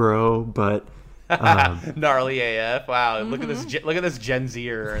AF, bro, but Gnarly AF. Wow, look at this Gen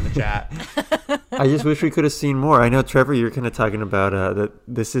Zer in the chat. I just wish we could have seen more. I know, Trevor, you're kind of talking about that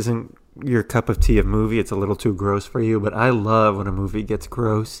this isn't your cup of tea of movie. It's a little too gross for you, but I love when a movie gets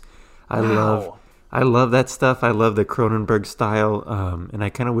gross. I love that stuff. I love the Cronenberg style, and I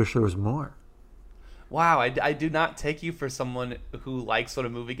kind of wish there was more. Wow, I do not take you for someone who likes when a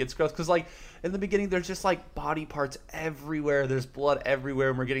movie gets gross, because like in the beginning there's just like body parts everywhere, there's blood everywhere,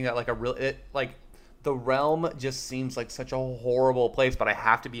 and we're getting that like the realm just seems like such a horrible place. But I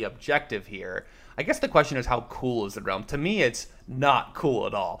have to be objective here. I guess the question is, how cool is the realm? To me, it's not cool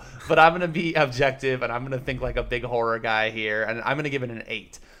at all. But I'm gonna be objective, and I'm gonna think like a big horror guy here, and I'm gonna give it an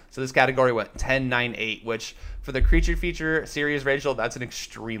 8. So this category went 10, 9, 8, which for the Creature Feature series, Rachel, that's an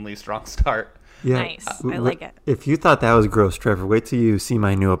extremely strong start. Yeah, Nice. I like it. If you thought that was gross, Trevor, wait till you see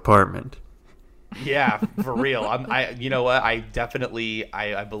my new apartment. Yeah, for real. You know what? I definitely,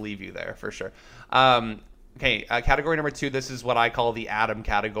 I believe you there for sure. Okay, category number 2. This is what I call the Adam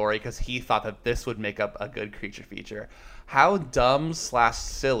category because he thought that this would make up a good creature feature. How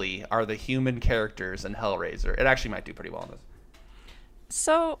dumb/silly are the human characters in Hellraiser? It actually might do pretty well on this.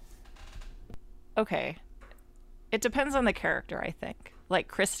 So, okay. It depends on the character, I think. Like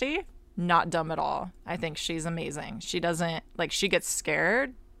Christy, not dumb at all. I think she's amazing. She doesn't, like, she gets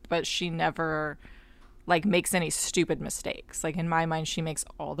scared, but she never, like, makes any stupid mistakes. Like, in my mind, she makes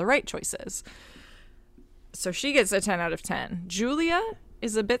all the right choices. So she gets a 10 out of 10. Julia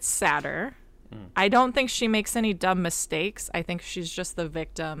is a bit sadder. I don't think she makes any dumb mistakes. I think she's just the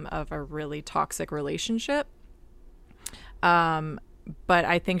victim of a really toxic relationship. But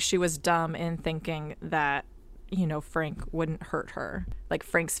I think she was dumb in thinking that, you know, Frank wouldn't hurt her. Like,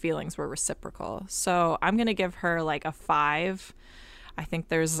 Frank's feelings were reciprocal. So I'm going to give her like a 5. I think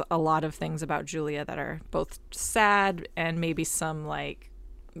there's a lot of things about Julia that are both sad and maybe some, like,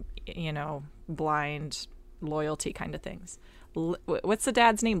 you know, blind loyalty kind of things. What's the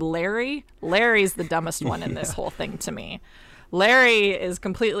dad's name? Larry? Larry's the dumbest one in this whole thing to me. Larry is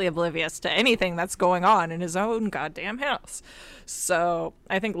completely oblivious to anything that's going on in his own goddamn house. So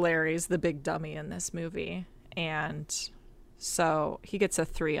I think Larry's the big dummy in this movie. And so he gets a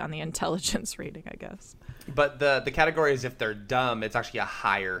 3 on the intelligence rating, I guess. But the category is if they're dumb, it's actually a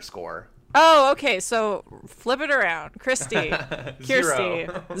higher score. Oh, okay. So flip it around. Christy, Kirsty,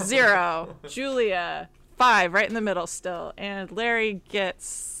 0. Julia, 5, right in the middle still. And Larry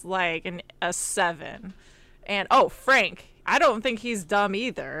gets like a 7. And Frank, I don't think he's dumb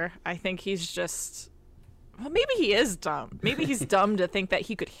either. I think he's just, well, maybe he is dumb. Maybe he's dumb to think that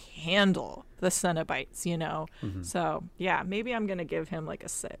he could handle the Cenobites, you know? Mm-hmm. So yeah, maybe I'm going to give him like a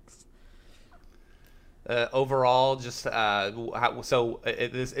 6. Overall, just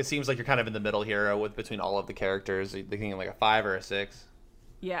it seems like you're kind of in the middle here with between all of the characters. Are you thinking like a 5 or a 6?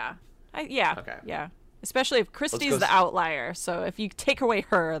 Yeah. Okay. Yeah. Especially if Christy's the outlier. So if you take away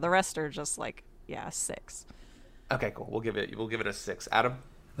her, the rest are just like, 6. Okay, cool. We'll give it a 6. Adam?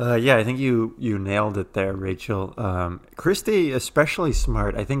 Yeah, I think you nailed it there, Rachel. Christy, especially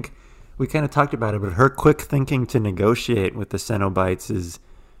smart. I think we kind of talked about it, but her quick thinking to negotiate with the Cenobites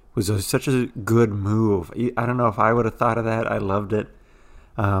was such a good move. I don't know if I would have thought of that. I loved it.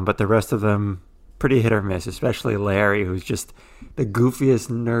 But the rest of them, pretty hit or miss, especially Larry, who's just the goofiest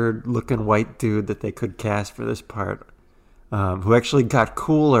nerd-looking white dude that they could cast for this part, who actually got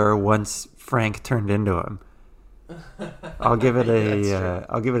cooler once Frank turned into him. I'll give it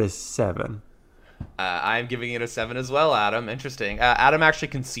a 7. I'm giving it a 7 as well, Adam. Interesting. Adam actually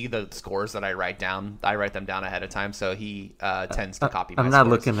can see the scores that I write down. I write them down ahead of time, so he tends to copy my I'm not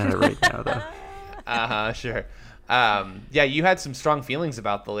scores. looking at it right now, though. Sure. Yeah, you had some strong feelings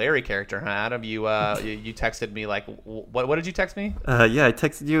about the Larry character, huh, Adam? You texted me like, what did you text me? Yeah, I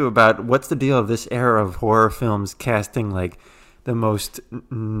texted you about what's the deal of this era of horror films casting like the most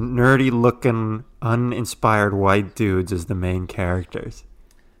nerdy-looking, uninspired white dudes as the main characters.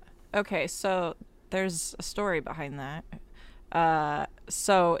 Okay, so there's a story behind that.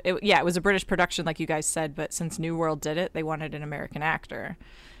 It was a British production, like you guys said, but since New World did it, they wanted an American actor.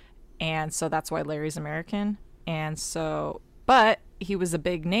 And so that's why Larry's American. And so, but he was a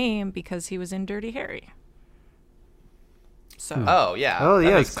big name because he was in Dirty Harry. So. Oh, yeah. Oh,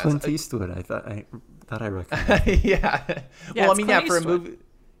 yeah, it's Clint Eastwood. I thought I recognized. Yeah. Well, I mean, yeah,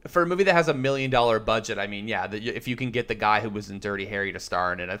 for a movie that has $1 million budget, I mean, yeah, if you can get the guy who was in Dirty Harry to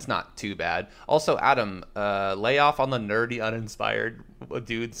star in it, it's not too bad. Also, Adam, lay off on the nerdy, uninspired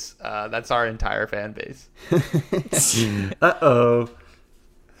dudes. That's our entire fan base. Uh-oh.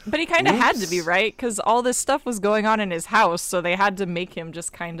 But he kind of had to be, right? Because all this stuff was going on in his house, so they had to make him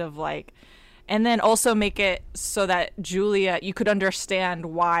just kind of like... And then also make it so that Julia, you could understand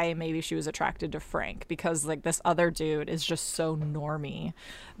why maybe she was attracted to Frank, because like this other dude is just so normie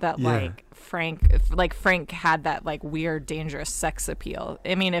that like Frank had that like weird, dangerous sex appeal.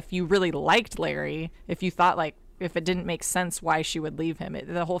 I mean, if you really liked Larry, if you thought like, if it didn't make sense why she would leave him,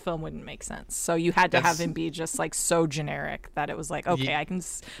 the whole film wouldn't make sense. So you had to have him be just like so generic that it was like, okay, I can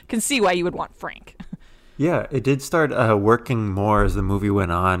see why you would want Frank. Yeah, it did start working more as the movie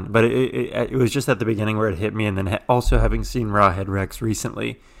went on, but it was just at the beginning where it hit me, and then also having seen Rawhead Rex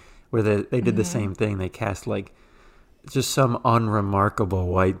recently, where they did the same thing. They cast like just some unremarkable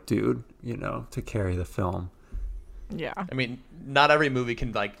white dude, you know, to carry the film. Yeah. I mean, not every movie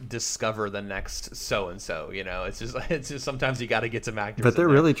can like discover the next so-and-so, you know, it's just sometimes you got to get some actors. But they're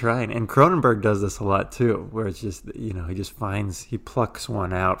really trying. And Cronenberg does this a lot too, where it's just, you know, he plucks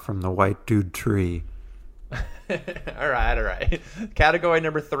one out from the white dude tree. All right. Category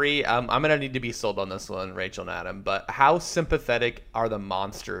number 3. I'm gonna need to be sold on this one, Rachel and Adam. But how sympathetic are the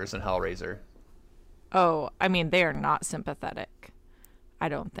monsters in Hellraiser? Oh, I mean, they are not sympathetic. I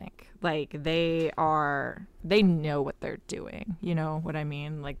don't think. Like they know what they're doing. You know what I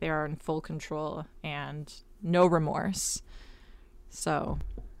mean? Like they are in full control and no remorse. So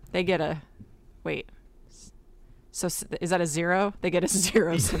they get a, wait. So is that a 0? They get a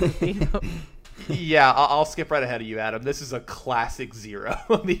 0 sympathy. Yeah, I'll skip right ahead of you, Adam. This is a classic 0.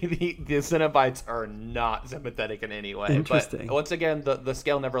 the Cenobites are not sympathetic in any way. Interesting. But once again, the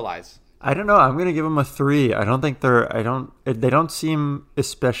scale never lies. I don't know. I'm gonna give them a 3. I don't think they don't seem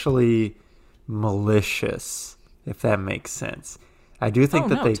especially malicious, if that makes sense. I do think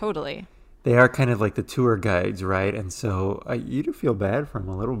that totally. They are kind of like the tour guides, right? And so you do feel bad for them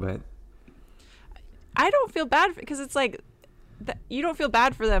a little bit. I don't feel bad because it's like you don't feel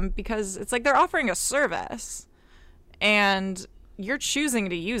bad for them because it's like they're offering a service and you're choosing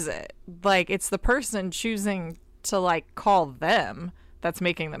to use it. Like it's the person choosing to like call them that's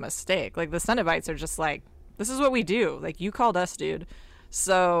making the mistake. Like the Cenobites are just like, this is what we do. Like you called us, dude.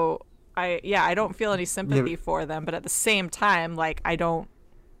 So I don't feel any sympathy for them, but at the same time, like I don't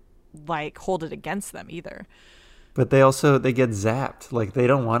like hold it against them either. But they get zapped. Like they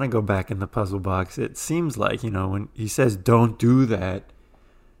don't want to go back in the puzzle box. It seems like, when he says don't do that,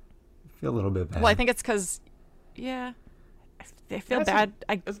 I feel a little bit bad. Well, I think it's because, they feel bad.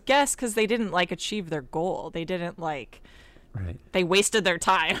 I guess because they didn't like achieve their goal. They didn't like. Right. They wasted their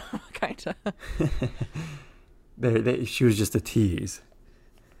time, kind of. She was just a tease.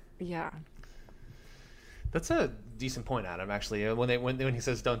 Yeah. That's a decent point, Adam. Actually, when he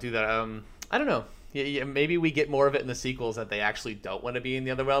says don't do that, I don't know. Yeah, maybe we get more of it in the sequels that they actually don't want to be in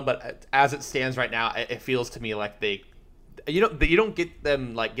the other realm. But as it stands right now, it feels to me like you don't get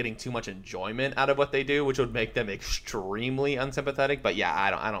them like getting too much enjoyment out of what they do, which would make them extremely unsympathetic. But yeah,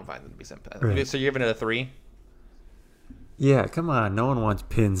 I don't find them to be sympathetic. Right. So you're giving it a 3? Yeah, come on. No one wants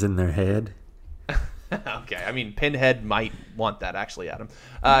pins in their head. Okay, I mean, Pinhead might want that, actually, Adam.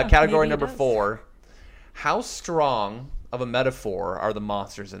 Category number 4. How strong of a metaphor are the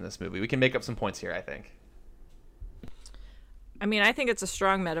monsters in this movie? We can make up some points here, I think. I mean, I think it's a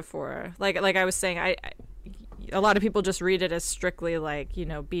strong metaphor. Like I was saying, a lot of people just read it as strictly like,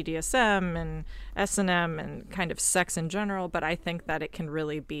 BDSM and S&M and kind of sex in general, but I think that it can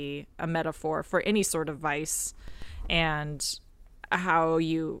really be a metaphor for any sort of vice and how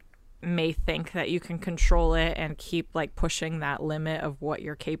you may think that you can control it and keep like pushing that limit of what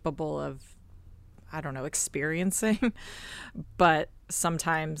you're capable of, I don't know, experiencing. But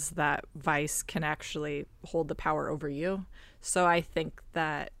sometimes that vice can actually hold the power over you. So I think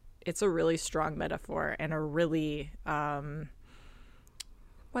that it's a really strong metaphor and a really,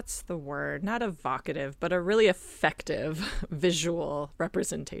 what's the word? Not evocative, but a really effective visual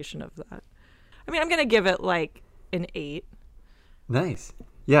representation of that. I mean, I'm going to give it like an 8. Nice.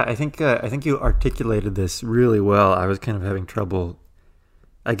 Yeah, I think you articulated this really well. I was kind of having trouble,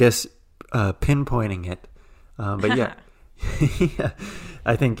 I guess, pinpointing it. But yeah. Yeah,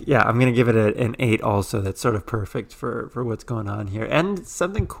 I think, I'm going to give it an 8 also. That's sort of perfect for what's going on here. And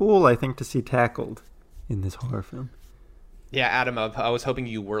something cool, I think, to see tackled in this horror film. Yeah, Adam, I was hoping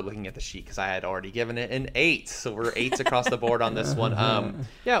you were looking at the sheet because I had already given it an 8. So we're 8s across the board on this one.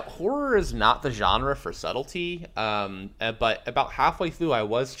 Horror is not the genre for subtlety. But about halfway through, I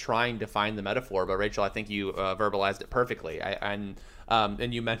was trying to find the metaphor. But Rachel, I think you verbalized it perfectly. And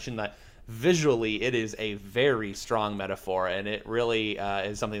you mentioned that visually it is a very strong metaphor. And it really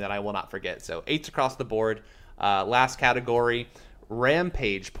is something that I will not forget. So 8s across the board. Last category.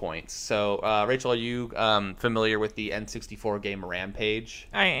 Rampage points. So, Rachel, are you familiar with the N64 game Rampage?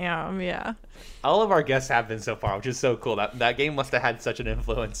 I am, yeah. All of our guests have been so far, which is so cool. That game must have had such an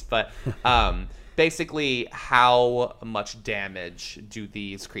influence. But basically, how much damage do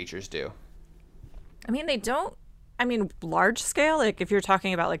these creatures do? I mean, they don't. I mean, large scale, like if you're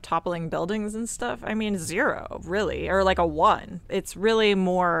talking about like toppling buildings and stuff, I mean, 0, really, or like a 1. It's really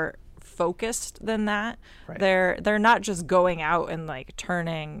more focused than that. Right. They're not just going out and like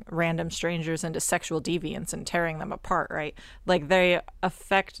turning random strangers into sexual deviants and tearing them apart, right? Like they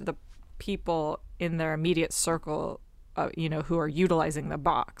affect the people in their immediate circle, who are utilizing the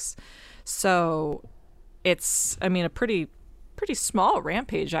box. So it's, I mean, a pretty small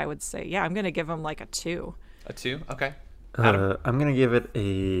rampage, I would say. Yeah, I'm gonna give them like a 2. A 2, okay. I'm gonna give it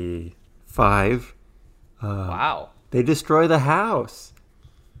a 5. Wow. They destroy the house.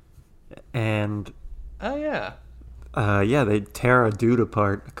 And they tear a dude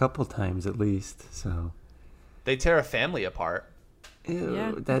apart a couple times at least. So they tear a family apart. Ew,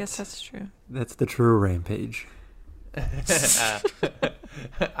 yeah, I guess that's true. That's the true rampage.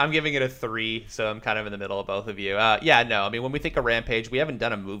 I'm giving it a 3, so I'm kind of in the middle of both of you. Yeah, no, I mean, when we think of Rampage, we haven't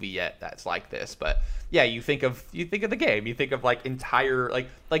done a movie yet that's like this, but yeah, you think of the game, you think of like entire like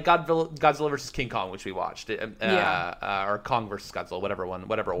Godzilla versus King Kong, which we watched, or Kong versus Godzilla,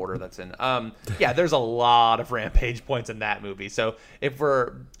 whatever order that's in. Yeah, there's a lot of Rampage points in that movie, so if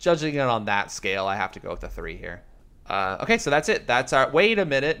we're judging it on that scale, I have to go with a 3 here. Okay, so that's it. That's our. Wait a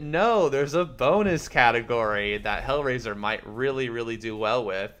minute. No, there's a bonus category that Hellraiser might really, really do well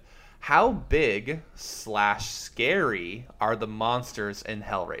with. How big / scary are the monsters in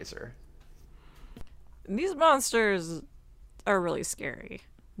Hellraiser? These monsters are really scary.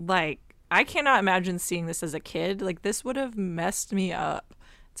 Like, I cannot imagine seeing this as a kid. Like, this would have messed me up.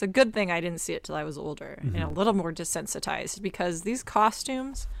 It's a good thing I didn't see it till I was older and a little more desensitized, because these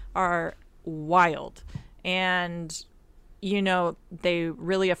costumes are wild. And, you know, they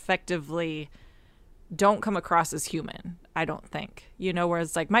really effectively don't come across as human, I don't think. You know,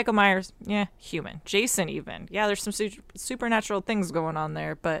 whereas like Michael Myers, yeah, human. Jason even. Yeah, there's some supernatural things going on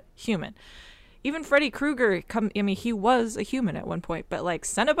there, but human. Even Freddy Krueger, he was a human at one point, but like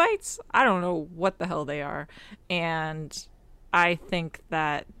Cenobites, I don't know what the hell they are. And I think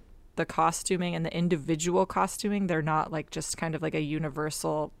that the costuming and the individual costuming, they're not like just kind of like a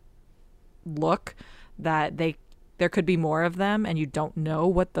universal look, that there could be more of them and you don't know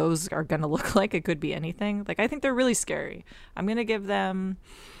what those are going to look like. It could be anything. Like, I think they're really scary. I'm going to give them,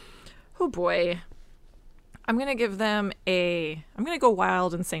 I'm going to go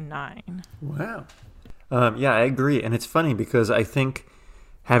wild and say 9. Wow. Yeah, I agree. And it's funny because I think,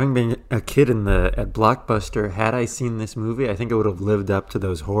 having been a kid at Blockbuster, had I seen this movie, I think it would have lived up to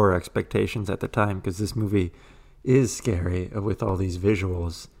those horror expectations at the time, because this movie is scary with all these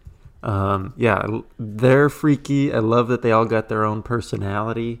visuals. Yeah, they're freaky. I love that they all got their own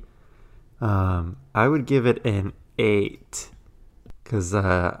personality. I would give it an 8 because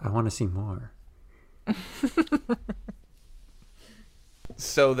I want to see more.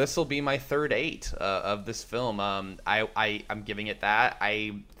 So this will be my third 8 of this film. I'm giving it that.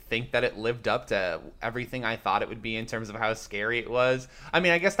 I think that it lived up to everything I thought it would be in terms of how scary it was. I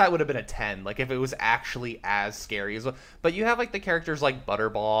mean, I guess that would have been a 10, like if it was actually as scary as well. But you have like the characters like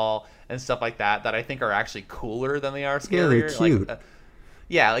Butterball and stuff like that I think are actually cooler than they are scarier. Yeah, they're cute.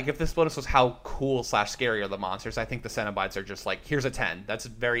 Like if this bonus was how cool / scary are the monsters, I think the Cenobites are just like, here's a 10. That's a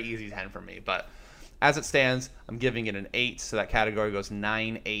very easy 10 for me. But as it stands, I'm giving it an 8. So that category goes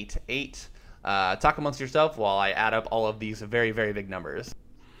 9, 8, 8. Talk amongst yourself while I add up all of these very, very big numbers.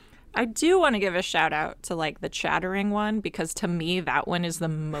 I do want to give a shout out to like the chattering one, because to me that one is the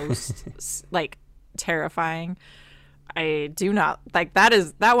most like terrifying. I do not like that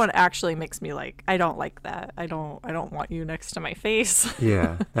one actually makes me like, I don't like that. I don't want you next to my face.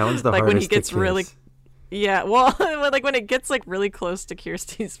 Yeah, that one's the like hardest when he gets to kiss. really Yeah, well, like when it gets like really close to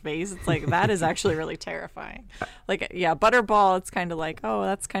Kirsty's face, it's like that is actually really terrifying. Like, yeah, Butterball, it's kind of like, oh,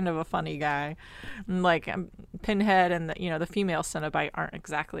 that's kind of a funny guy. And like Pinhead and the female Cenobite aren't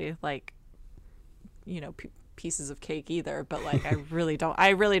exactly like, pieces of cake either. But like, I really don't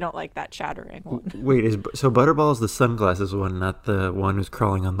like that chattering one. Wait, so Butterball is the sunglasses one, not the one who's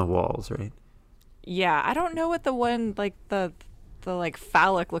crawling on the walls, right? Yeah, I don't know what the one like the like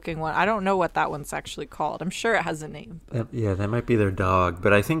phallic looking one. I don't know what that one's actually called. I'm sure it has a name. Yeah, that might be their dog.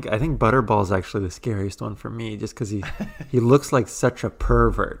 But I think Butterball's actually the scariest one for me, just because he looks like such a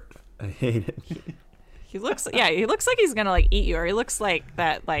pervert. I hate it. He looks like he's gonna like eat you, or he looks like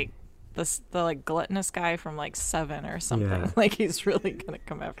that like the like gluttonous guy from like Seven or something. Yeah. Like he's really gonna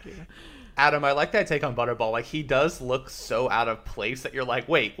come after you. Adam, I like that take on Butterball. Like, he does look so out of place that you're like,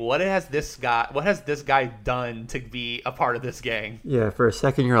 wait, what has this guy done to be a part of this gang? Yeah, for a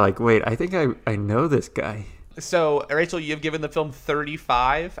second you're like, wait, I think I know this guy. So, Rachel, you've given the film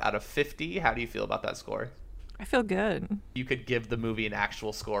 35 out of 50. How do you feel about that score? I feel good. You could give the movie an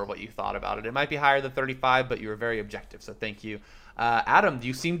actual score, what you thought about it. It might be higher than 35, but you were very objective, so thank you. Adam,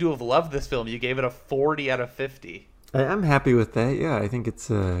 you seem to have loved this film. You gave it a 40 out of 50. I'm happy with that. Yeah, I think it's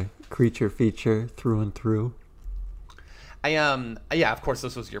a creature feature through and through. Yeah, of course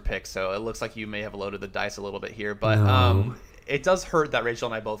this was your pick, so it looks like you may have loaded the dice a little bit here, but No. It does hurt that Rachel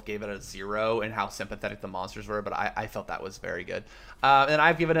and I both gave it a 0 and how sympathetic the monsters were, but I felt that was very good. And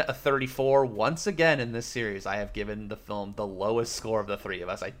I've given it a 34. Once again in this series, I have given the film the lowest score of the three of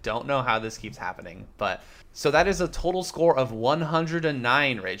us. I don't know how this keeps happening, but so that is a total score of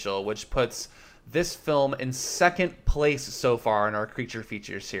 109, Rachel, which puts this film in second place so far in our creature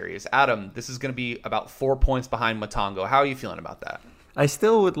feature series. Adam, this is going to be about 4 points behind Matango. How are you feeling about that? I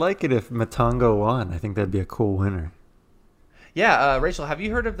still would like it if Matango won. I think that'd be a cool winner. Yeah, Rachel, have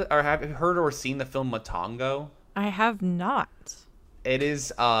you heard or seen the film Matango? I have not. It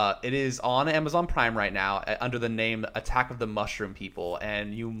is on Amazon Prime right now under the name Attack of the Mushroom People,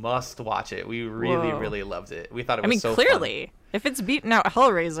 and you must watch it. We really, really loved it. We thought it was so clearly, fun. If it's beaten out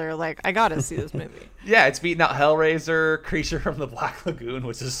Hellraiser, like, I gotta see this movie. Yeah, it's beaten out Hellraiser, Creature from the Black Lagoon,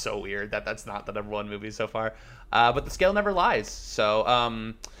 which is so weird that that's not the #1 movie so far. But the scale never lies.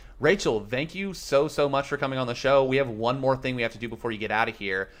 So, Rachel, thank you so much for coming on the show. We have one more thing we have to do before you get out of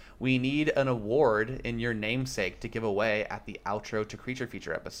here. We need an award in your namesake to give away at the outro to Creature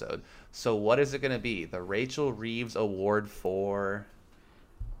Feature episode. So what is it going to be? The Rachel Reeves Award for...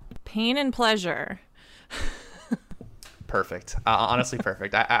 Pain and Pleasure. Perfect. Honestly,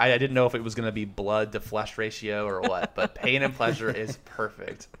 perfect. I didn't know if it was going to be blood to flesh ratio or what, but Pain and Pleasure is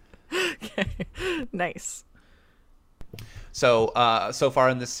perfect. Okay. Nice. So, so far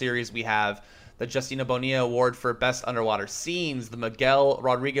in this series, we have the Justina Bonilla Award for Best Underwater Scenes, the Miguel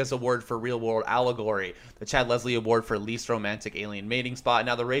Rodriguez Award for Real World Allegory, the Chad Leslie Award for Least Romantic Alien Mating Spot, and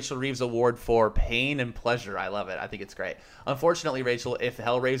now the Rachel Reeves Award for Pain and Pleasure. I love it. I think it's great. Unfortunately, Rachel, if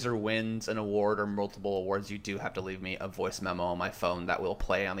Hellraiser wins an award or multiple awards, you do have to leave me a voice memo on my phone that will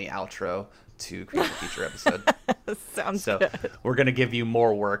play on the outro to Creature Feature episode. Sounds good. We're going to give you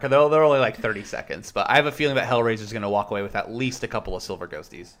more work. They're only like 30 seconds, but I have a feeling that Hellraiser is going to walk away with at least a couple of silver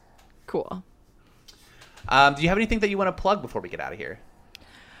ghosties. Cool. Do you have anything that you want to plug before we get out of here?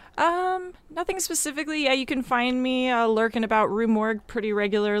 Nothing specifically. Yeah, you can find me lurking about Rue Morgue pretty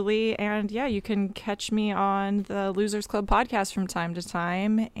regularly, and yeah, you can catch me on the Losers Club podcast from time to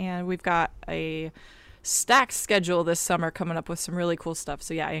time, and we've got a stacked schedule this summer coming up with some really cool stuff.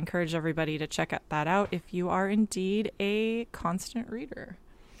 So yeah, I encourage everybody to check that out if you are indeed a constant reader.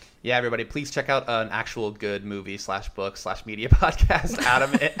 Yeah, everybody, please check out an actual good movie /book/media podcast.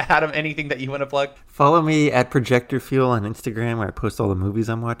 Adam, anything that you want to plug? Follow me at Projector Fuel on Instagram, where I post all the movies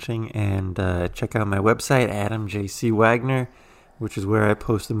I'm watching, and check out my website, Adam J.C. Wagner, which is where I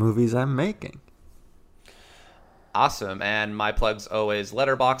post the movies I'm making. Awesome. And my plug's always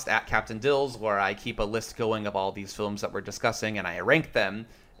Letterboxd at Captain Dills, where I keep a list going of all these films that we're discussing, and I rank them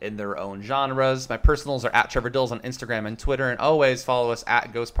in their own genres. My personals are at Trevor Dills on Instagram and Twitter, and always follow us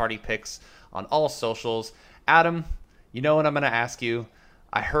at Ghost Party Picks on all socials. Adam, you know what I'm going to ask you?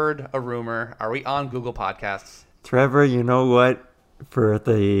 I heard a rumor. Are we on Google Podcasts? Trevor, you know what? For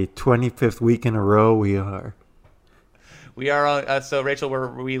the 25th week in a row, we are. We are on. So, Rachel,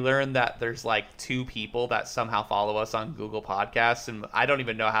 we learned that there's like 2 people that somehow follow us on Google Podcasts, and I don't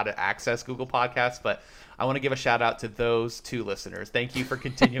even know how to access Google Podcasts, but I want to give a shout out to those 2 listeners. Thank you for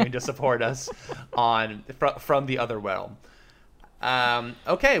continuing to support us from the other realm.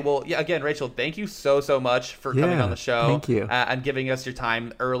 Okay, well, yeah, again, Rachel, thank you so much for coming on the show. Thank you. And giving us your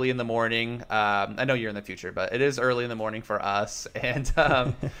time early in the morning. I know you're in the future, but it is early in the morning for us, and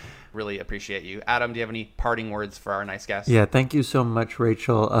really appreciate you. Adam, do you have any parting words for our nice guest? Yeah, thank you so much,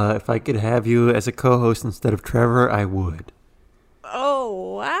 Rachel. If I could have you as a co-host instead of Trevor, I would.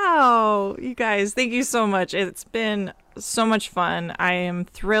 Oh, wow. You guys, thank you so much. It's been so much fun. I am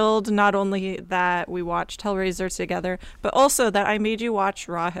thrilled not only that we watched Hellraiser together, but also that I made you watch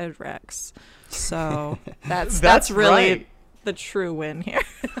Rawhead Rex. So that's really right. The true win here.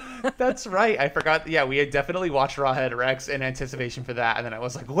 That's right. I forgot. Yeah, we had definitely watched Rawhead Rex in anticipation for that, and then I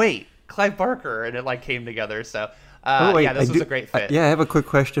was like, wait, Clive Barker, and it like came together. So yeah, this was a great fit. I have a quick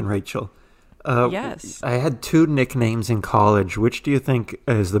question, Rachel. Yes. I had 2 nicknames in college. Which do you think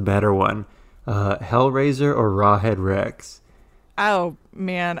is the better one? Hellraiser or Rawhead Rex? Oh,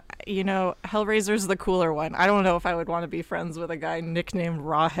 man. You know, Hellraiser's the cooler one. I don't know if I would want to be friends with a guy nicknamed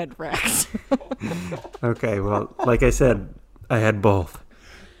Rawhead Rex. Okay, well, like I said, I had both.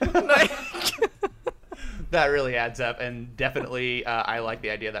 That really adds up, and definitely I like the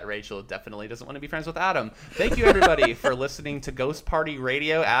idea that Rachel definitely doesn't want to be friends with Adam. Thank you, everybody, for listening to Ghost Party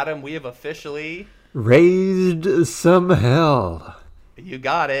Radio. Adam, we have officially... raised some hell. You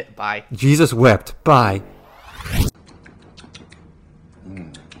got it. Bye. Jesus wept. Bye.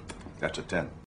 That's a 10.